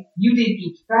way, you did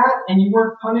eat fat, and you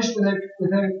weren't punished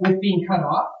with being cut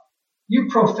off. You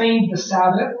profaned the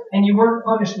Sabbath, and you weren't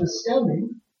punished with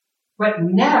stoning. But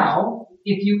now,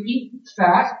 if you eat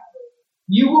fat,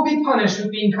 you will be punished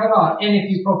with being cut off. And if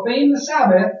you profane the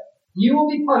Sabbath, you will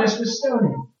be punished with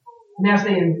stoning. And as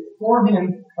they inform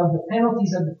him of the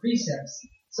penalties of the precepts,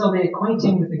 so they acquaint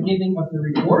him with the giving of the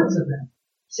rewards of them,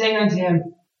 saying unto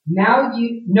him, now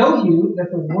you know you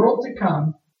that the world to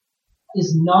come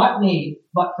is not made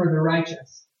but for the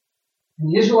righteous. And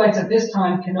the Israelites at this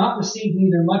time cannot receive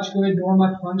neither much good nor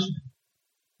much punishment.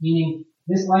 Meaning,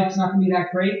 this life's not going to be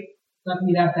that great, it's not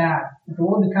going to be that bad. But the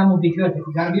world to come will be good, but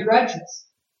you've got to be righteous.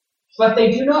 But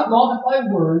they do not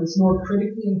multiply words nor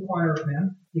critically inquire of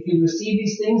them. If you receive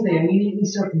these things, they immediately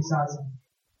circumcise them.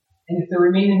 And if there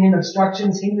remain in him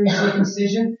obstructions hindering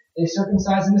circumcision, they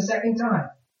circumcise him a second time.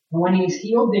 And when he is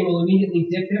healed, they will immediately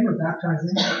dip him or baptize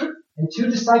him. And 2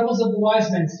 disciples of the wise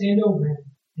men stand over him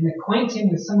and acquaint him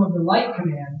with some of the light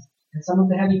commands and some of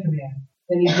the heavy commands.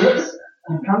 Then he dips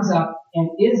and comes up and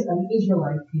is an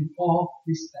Israelite in all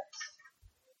respects.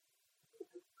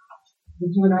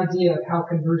 Gives you an idea of how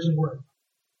conversion works.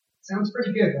 Sounds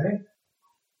pretty good, right?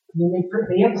 I mean,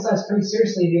 they emphasize pretty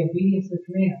seriously the obedience to the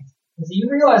commands. And so you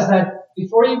realize that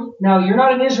now you're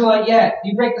not an Israelite yet.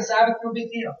 You break the Sabbath, no big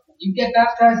deal. You get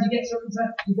baptized, you get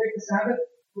circumcised, you break the Sabbath,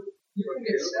 you don't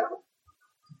get stuff.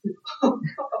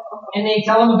 And they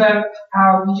tell them about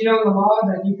how, did you know the law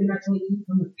that you can actually eat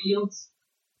from the fields?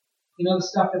 You know, the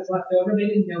stuff that's left over? They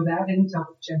didn't know that. They didn't tell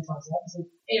the Gentiles that. They said,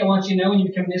 hey, I want you to know when you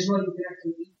become an Israelite, you can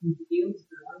actually eat from the fields if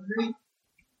you're hungry.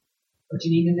 But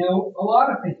you need to know a lot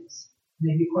of things.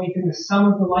 They acquaint them with some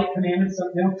of the light commandments.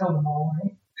 They don't tell them all,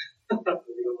 right?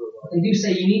 They do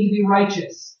say you need to be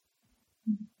righteous.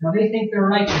 Now they think they're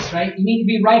righteous, right? You need to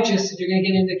be righteous if you're going to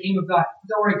get into the kingdom of God.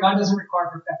 Don't worry, God doesn't require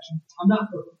perfection. I'm not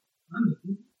perfect. I'm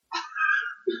making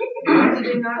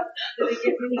Did they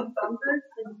get many converts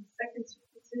in second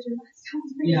circumcision? That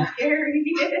sounds pretty scary.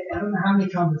 I don't know how many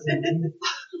converts they did.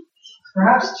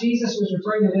 Perhaps Jesus was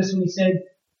referring to this when he said,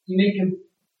 you make him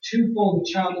twofold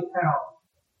a child of hell.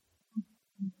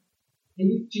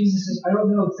 Maybe Jesus is, I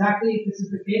don't know exactly if this is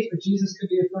the case, but Jesus could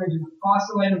be referring to the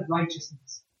proselyte of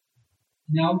righteousness.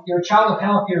 You know, you're a child of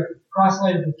hell if you're a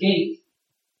proselyte of the gate.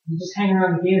 You just hang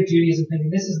around the gate of Judaism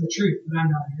thinking, this is the truth, but I'm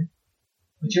not here.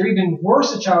 But you're even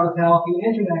worse a child of hell if you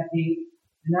enter that gate,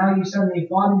 and now you suddenly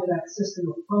bought into that system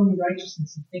of phony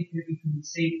righteousness and think that you can be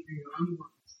saved through your own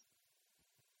works.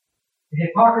 The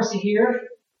hypocrisy here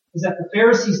is that the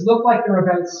Pharisees look like they're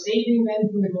about saving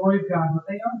men for the glory of God, but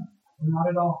they aren't. They're not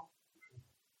at all.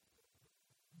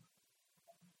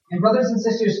 And brothers and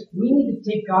sisters, we need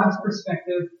to take God's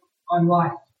perspective on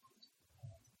life.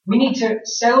 We need to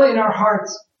settle in our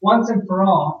hearts once and for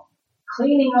all.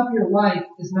 Cleaning up your life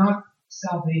is not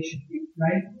salvation,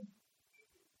 right?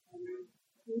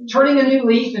 Turning a new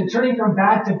leaf and turning from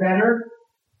bad to better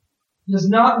does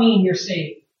not mean you're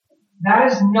saved.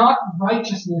 That is not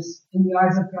righteousness in the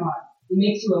eyes of God. It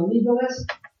makes you a legalist,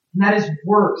 and that is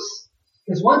worse.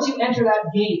 Because once you enter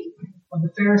that gate of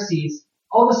the Pharisees,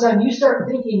 all of a sudden you start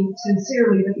thinking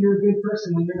sincerely that you're a good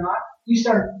person when you're not. You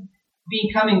start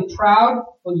becoming proud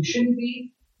when you shouldn't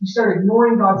be. You start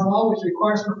ignoring God's law, which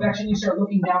requires perfection. You start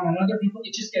looking down on other people.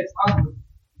 It just gets ugly.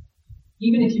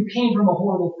 Even if you came from a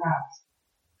horrible past.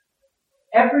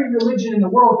 Every religion in the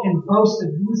world can boast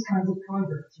of these kinds of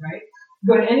converts, right?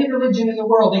 Go to any religion in the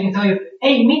world, they can tell you,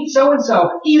 hey, meet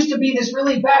so-and-so. He used to be this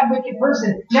really bad, wicked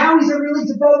person. Now he's a really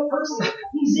devout person.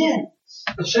 He's in.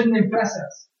 It shouldn't impress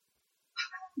us.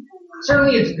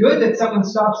 Certainly it's good that someone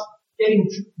stops getting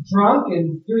drunk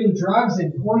and doing drugs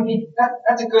and fornicating.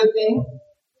 That's a good thing.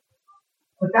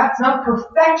 But that's not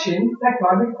perfection that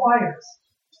God requires.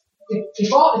 If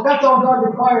that's all God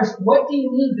requires, what do you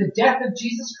need the death of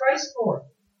Jesus Christ for?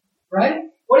 Right?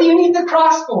 What do you need the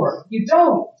cross for? You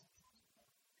don't.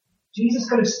 Jesus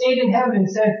could have stayed in heaven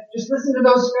and said, just listen to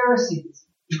those Pharisees.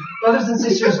 Brothers and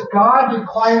sisters, God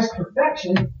requires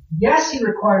perfection. Yes, He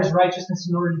requires righteousness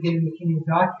in order to get in the kingdom of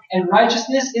God. And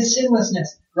righteousness is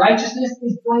sinlessness. Righteousness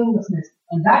is blamelessness.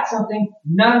 And that's something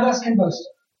none of us can boast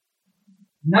of.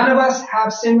 None of us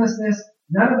have sinlessness.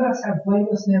 None of us have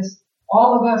blamelessness.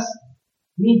 All of us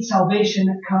need salvation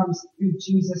that comes through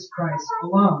Jesus Christ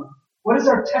alone. What is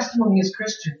our testimony as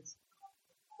Christians?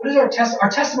 What is our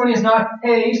testimony is not,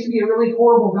 hey, I used to be a really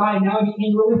horrible guy, now I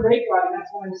became a really great guy, and that's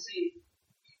why I'm saved.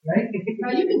 Right?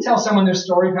 Now you can tell someone their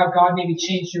story of how God maybe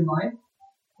changed your life.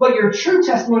 But your true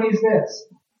testimony is this.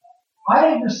 I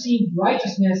have received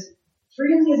righteousness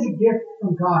freely as a gift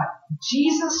from God.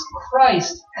 Jesus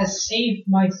Christ has saved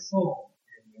my soul.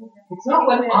 It's not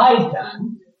what I've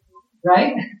done.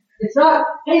 Right? It's not,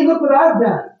 hey, look what I've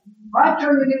done. I've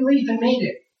turned a new leaf and made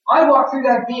it. I walked through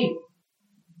that gate.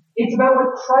 It's about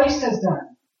what Christ has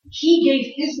done. He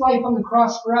gave His life on the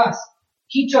cross for us.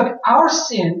 He took our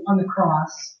sin on the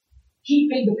cross. He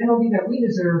paid the penalty that we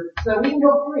deserve so that we can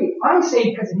go free. I'm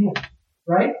saved because of Him.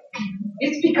 Right?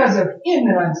 It's because of Him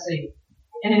that I'm saved.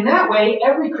 And in that way,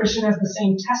 every Christian has the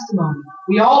same testimony.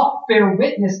 We all bear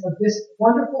witness of this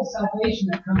wonderful salvation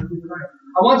that comes through Christ.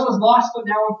 I once was lost, but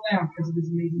now I'm found because of His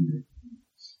amazing grace.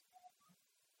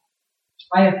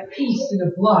 I have peace through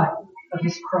the blood of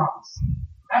His cross.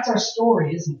 That's our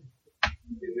story, isn't it?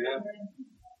 Amen.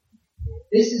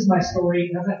 This is my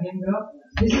story. How's that hymn go?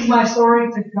 This is my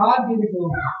story. To God be the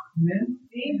glory. Amen?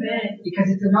 Amen. Because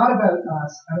it's not about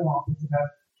us at all. It's about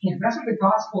Him. That's what the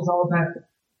gospel is all about.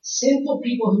 Sinful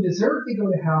people who deserve to go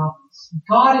to hell,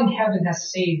 God in heaven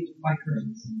has saved by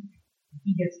grace.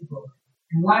 He gets the glory.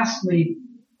 And lastly,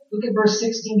 look at verse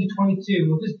 16 to 22.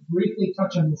 We'll just briefly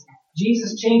touch on this.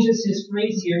 Jesus changes His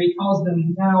phrase here. He calls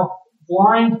them now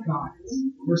blind guides.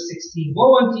 Verse 16.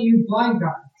 Woe unto you, blind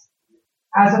guides,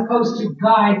 as opposed to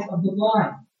guides of the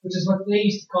blind, which is what they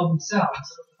used to call themselves.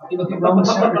 If you look at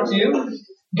Romans chapter 2,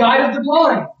 guide of the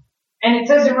blind. And it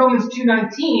says in Romans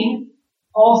 2:19,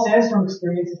 Paul says, from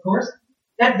experience, of course,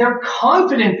 that they're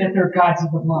confident that they're guides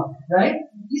of the blind, right?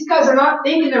 These guys are not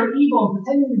thinking they're evil and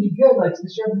pretending to be good like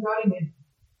the sheriff of Nottingham.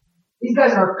 These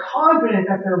guys are confident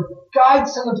that they're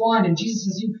guides to the blind, and Jesus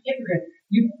says, you hypocrite.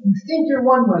 You think you're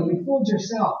one way. You fooled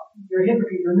yourself. You're a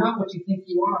hypocrite. You're not what you think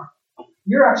you are.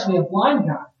 You're actually a blind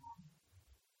guy.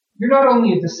 You're not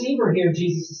only a deceiver here,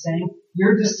 Jesus is saying,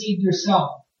 you're deceived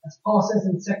yourself. As Paul says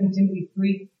in 2 Timothy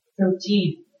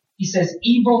 3:13, he says,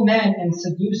 evil men and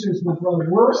seducers will grow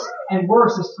worse and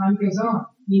worse as time goes on.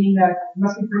 Meaning that it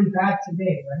must be pretty bad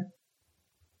today,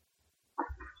 right?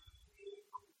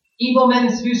 Evil men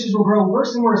and seducers will grow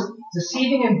worse and worse,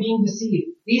 deceiving and being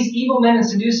deceived. These evil men and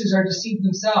seducers are deceived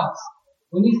themselves.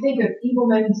 When you think of evil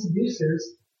men and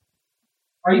seducers,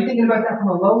 are you thinking about that from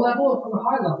a low level or from a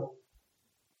high level?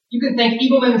 You can think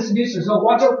evil men and seducers, oh,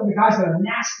 watch out for the guys that are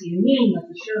nasty and mean like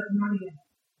the sheriff of Nottingham.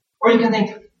 Or you can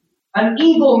think, an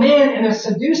evil man and a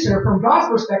seducer, from God's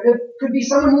perspective, could be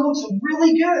someone who looks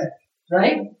really good,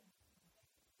 right?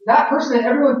 That person that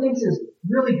everyone thinks is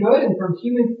really good, and from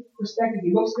human perspective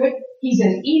he looks good, he's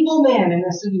an evil man and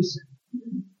a seducer.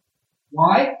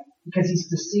 Why? Because he's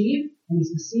deceived, and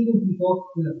he's deceiving people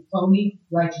with a phony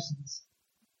righteousness.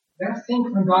 You gotta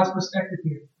think from God's perspective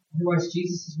here. Otherwise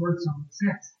Jesus' words don't make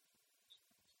sense.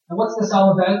 Now what's this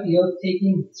all about? The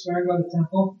oath-taking, swearing by the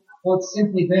temple? Well, it's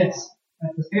simply this.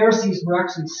 That the Pharisees were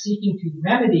actually seeking to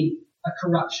remedy a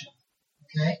corruption.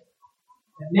 Okay?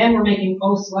 That men were making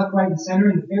oaths left, right, and center,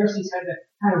 and the Pharisees had to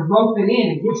kind of rope it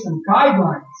in and give some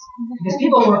guidelines. Because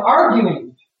people were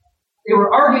arguing. They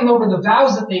were arguing over the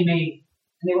vows that they made.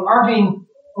 And they were arguing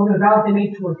over the vows they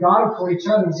made toward God or toward each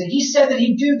other. They say, he said that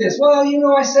he'd do this. Well,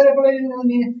 I said it, but I didn't really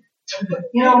mean it.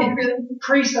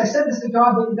 Priest, I said this to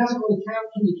God, but it doesn't really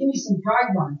count. Can you give me some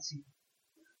guidelines here?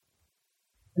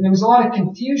 And there was a lot of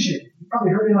confusion. You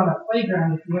probably heard it on a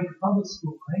playground if you went to public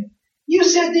school, right? You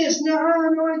said this. No,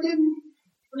 I didn't.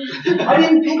 I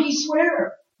didn't pinky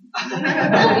swear.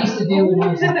 That's what we used to do when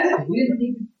I was in school. We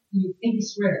didn't pinky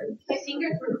swear. My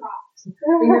fingers were crossed.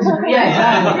 Yeah,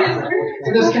 exactly.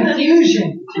 So there's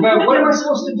confusion about what am I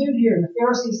supposed to do here? And the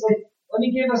Pharisees like, let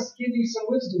me give you some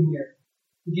wisdom here.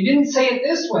 If you didn't say it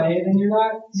this way, then you're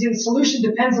not. See, the solution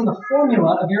depends on the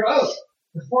formula of your oath.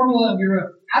 The formula of your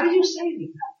oath. How do you say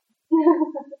it?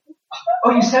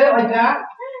 Oh, you said it like that?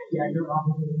 Yeah, you're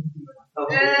obligated to do it.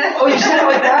 Oh, you said it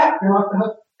like that? You're off the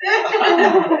hook.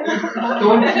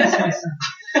 Don't kiss my son.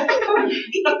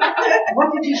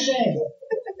 What did you say?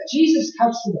 Jesus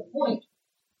cuts to the point.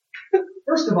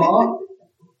 First of all,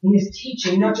 in his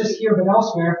teaching, not just here but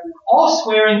elsewhere, all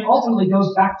swearing ultimately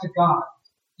goes back to God.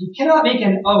 You cannot make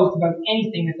an oath about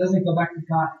anything that doesn't go back to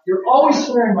God. You're always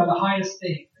swearing by the highest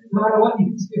thing, no matter what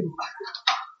you do.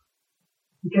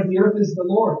 Because the earth is the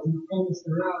Lord's and the fullness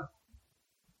thereof.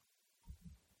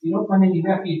 You don't find any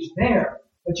refuge there.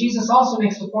 But Jesus also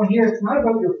makes the point here, it's not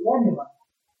about your formula.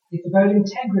 It's about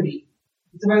integrity.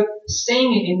 It's about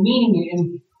saying it and meaning it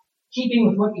and keeping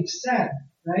with what you've said,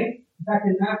 right? In fact,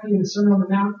 in Matthew, in the Sermon on the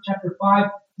Mount, chapter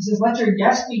 5, he says, let your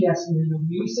yes be yes and your no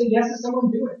be. You say yes to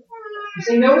someone, do it. You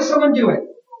say no to someone, do it.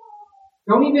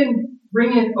 Don't even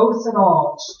bring in oaths at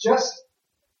all.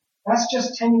 That's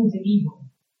just tending to evil.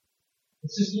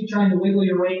 It's just you trying to wiggle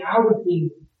your way out of being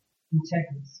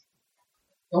integrous.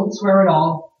 Don't swear at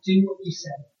all. Do what you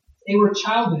said. They were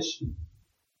childish in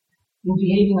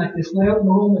behaving like this without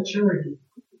moral maturity.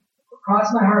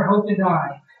 Cross my heart, hope to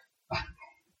die.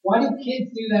 Why do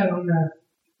kids do that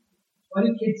why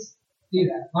do kids do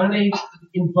that? Why do they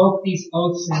invoke these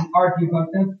oaths and argue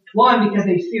about them? One, because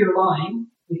they fear lying.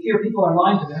 They fear people are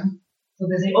lying to them. So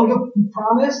they say, oh, you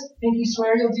promise? Think you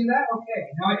swear you'll do that? Okay,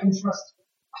 now I can trust you.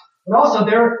 But also,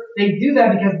 they do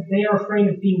that because they are afraid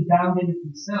of being bound into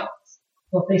themselves.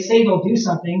 So if they say they'll do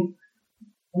something,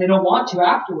 and they don't want to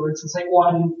afterwards, and say, well,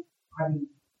 I didn't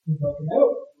invoke an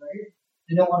oath, right?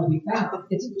 They don't want to be bound.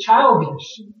 It's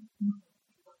childish.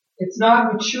 It's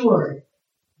not mature.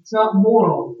 It's not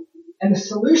moral. And the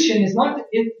solution is not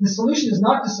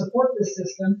to support this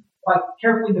system by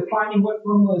carefully defining what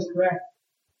formula is correct.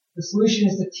 The solution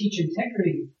is to teach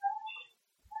integrity.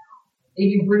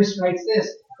 A.B. Bruce writes this,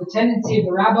 the tendency of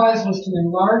the rabbis was to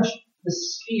enlarge the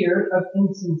sphere of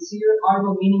insincere,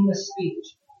 idle, meaningless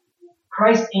speech.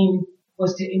 Christ's aim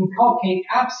was to inculcate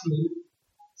absolute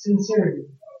sincerity.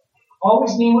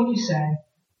 Always mean what you say.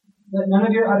 Let none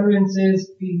of your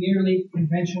utterances be merely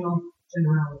conventional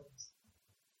generalities.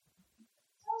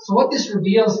 So what this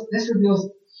reveals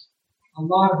a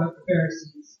lot about the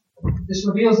Pharisees. This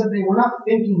reveals that they were not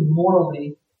thinking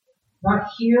morally, not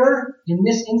here, in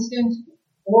this instant,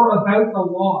 or about the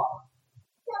law.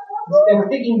 If they were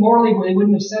thinking morally, they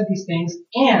wouldn't have said these things.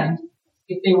 And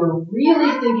if they were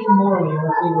really thinking morally, or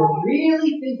if they were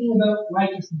really thinking about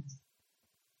righteousness,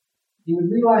 they would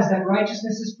realize that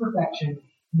righteousness is perfection,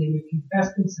 and they would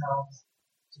confess themselves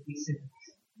to be sinners.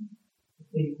 If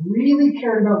they really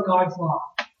cared about God's law,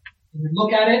 they would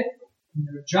look at it, and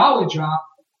their jaw would drop,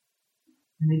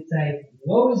 and they'd say,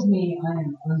 woe is me, I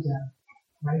am undone.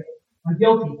 Right? I'm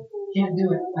guilty. Can't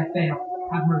do it. I fail.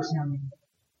 Have mercy on me.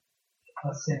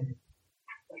 A sin.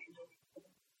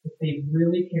 If they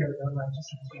really cared about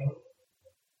righteousness, right?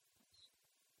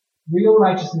 Real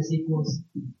righteousness equals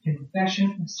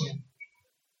confession of sin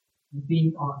and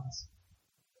being honest.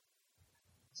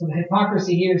 So the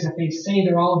hypocrisy here is that they say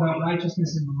they're all about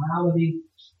righteousness and morality,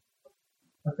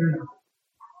 but they're not.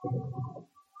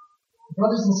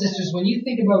 Brothers and sisters, when you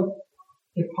think about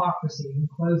hypocrisy in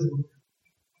closing,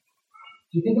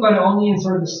 do you think about it only in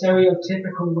sort of a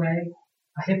stereotypical way?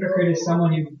 A hypocrite is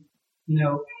someone who,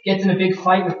 gets in a big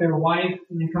fight with their wife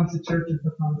and then comes to church and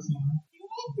puts on a smile.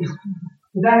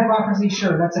 Is that hypocrisy?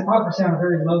 Sure, that's hypocrisy on a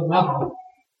very low level.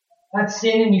 That's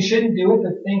sin and you shouldn't do it,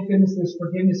 but thank goodness there's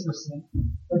forgiveness for sin.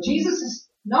 But Jesus is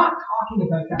not talking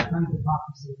about that kind of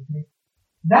hypocrisy, okay?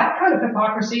 That kind of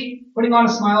hypocrisy, putting on a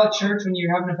smile at church when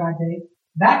you're having a bad day,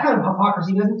 that kind of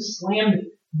hypocrisy doesn't slam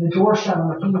the door shut on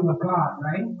the kingdom of God,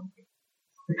 right?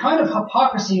 The kind of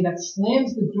hypocrisy that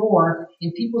slams the door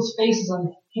in people's faces on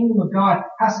the kingdom of God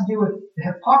has to do with the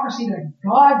hypocrisy that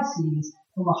God sees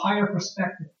from a higher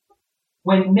perspective.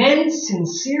 When men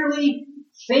sincerely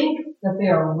think that they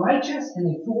are righteous and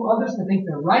they fool others to think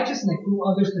they're righteous and they fool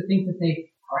others to think that they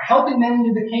are helping men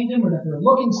into the kingdom or that they're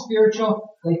looking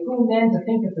spiritual, They fool men to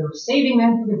think that they're saving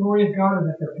men for the glory of God or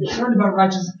that they're concerned about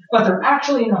righteousness, but they're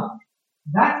actually not.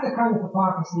 That's the kind of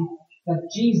hypocrisy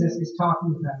that Jesus is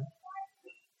talking about.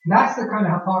 That's the kind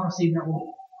of hypocrisy that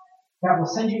will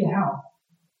send you to hell.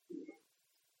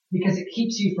 Because it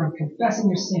keeps you from confessing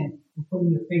your sin and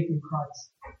putting your faith in Christ.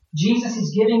 Jesus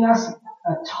is giving us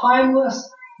a timeless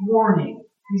warning.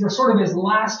 These are sort of his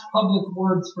last public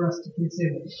words for us to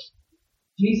consider.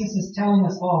 Jesus is telling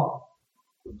us all,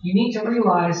 you need to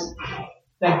realize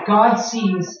that God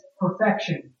sees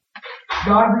perfection.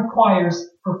 God requires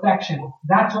perfection.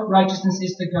 That's what righteousness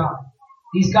is to God.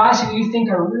 These guys who you think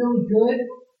are really good,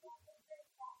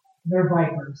 they're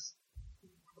vipers.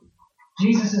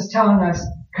 Jesus is telling us,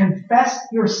 confess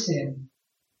your sin.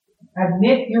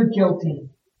 Admit you're guilty.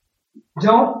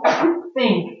 Don't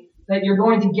think that you're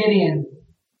going to get in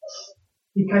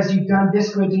because you've done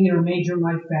this good deed or made your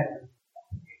life better.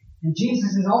 And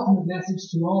Jesus' ultimate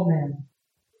message to all men,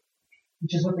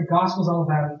 which is what the gospel is all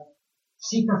about,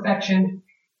 seek perfection,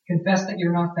 confess that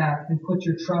you're not that, and put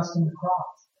your trust in the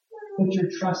cross. Put your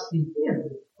trust in Him.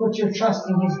 Put your trust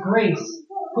in His grace.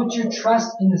 Put your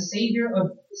trust in the Savior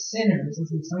of sinners,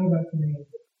 as we sang about today,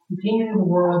 who came into the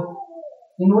world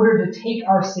in order to take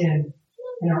our sin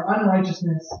and our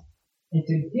unrighteousness and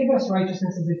to give us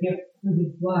righteousness as a gift through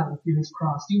His blood, through His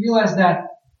cross. Do you realize that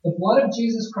the blood of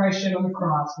Jesus Christ shed on the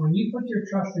cross, when you put your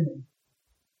trust in Him,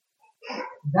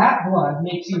 that blood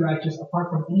makes you righteous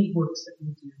apart from any works that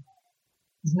you do.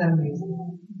 Isn't that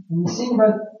amazing? When we sing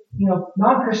about,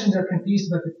 non-Christians are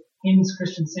confused about the hymns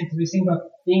Christians sing, because we sing about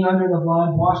being under the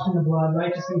blood, washed in the blood,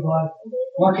 righteous in the blood.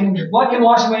 What can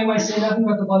wash away my sin? Nothing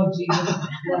but the blood of Jesus.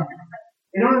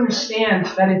 They don't understand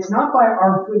that it's not by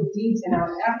our good deeds and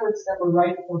our efforts that we're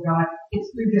right before God.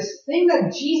 It's through this thing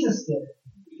that Jesus did.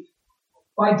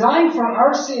 By dying for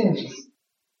our sins,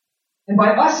 and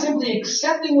by us simply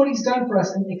accepting what He's done for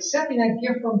us and accepting that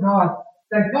gift from God,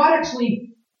 that God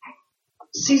actually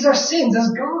sees our sins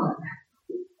as gone.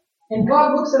 And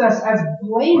God looks at us as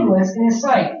blameless in His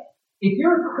sight. If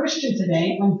you're a Christian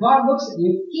today, when God looks at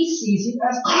you, He sees you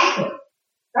as perfect.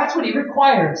 That's what He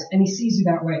requires, and He sees you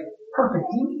that way. Perfect.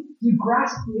 You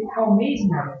grasp how amazing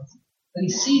that is. That He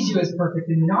sees you as perfect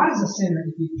and not as a sinner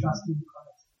if you trust in Christ.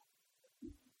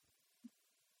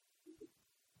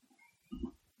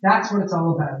 That's what it's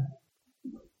all about.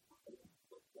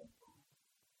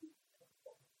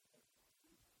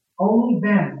 Only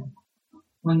then,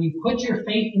 when you put your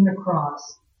faith in the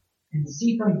cross and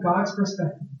see from God's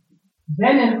perspective,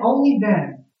 then and only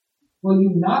then will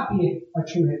you not be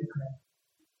a true hypocrite.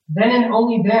 Then and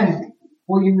only then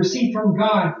will you receive from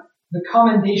God the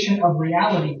commendation of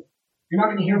reality. You're not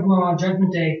going to hear from Him on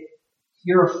Judgment Day,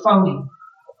 you're a phony.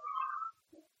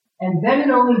 And then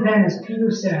and only then, as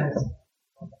Peter says,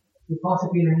 the Apostle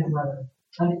Peter in his letter,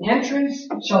 an entrance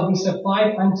shall be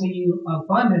supplied unto you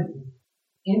abundantly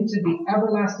into the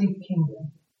everlasting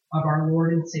kingdom of our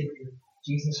Lord and Savior,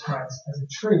 Jesus Christ, as a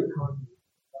true conduit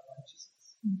of righteousness.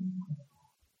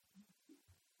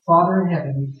 Father in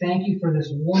heaven, we thank You for this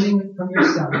warning from Your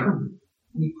Son.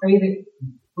 We pray that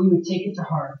we would take it to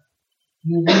heart.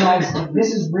 We realize that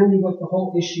this is really what the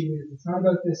whole issue is. It's not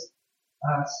about this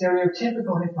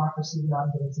stereotypical hypocrisy, God,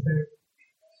 but it's about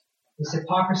this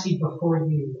hypocrisy before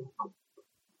You.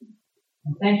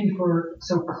 And thank You for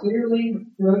so clearly,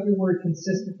 throughout Your word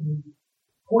consistently,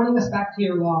 pointing us back to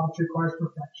Your law, which requires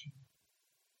perfection,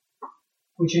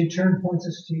 which in turn points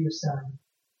us to Your Son,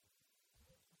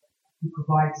 who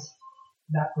provides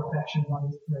that perfection by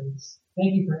His grace.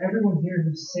 Thank You for everyone here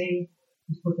who's saved,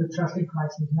 who's put their trust in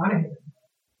Christ, who's not a hypocrite.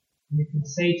 And you can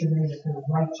say today that they're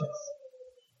righteous,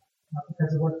 not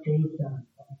because of what they've done,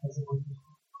 but because of what You did.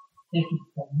 Thank You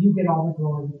that You get all the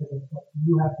glory because of what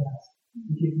You have done.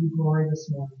 We give You glory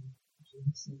this morning. In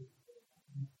Jesus' name.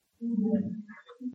 Amen.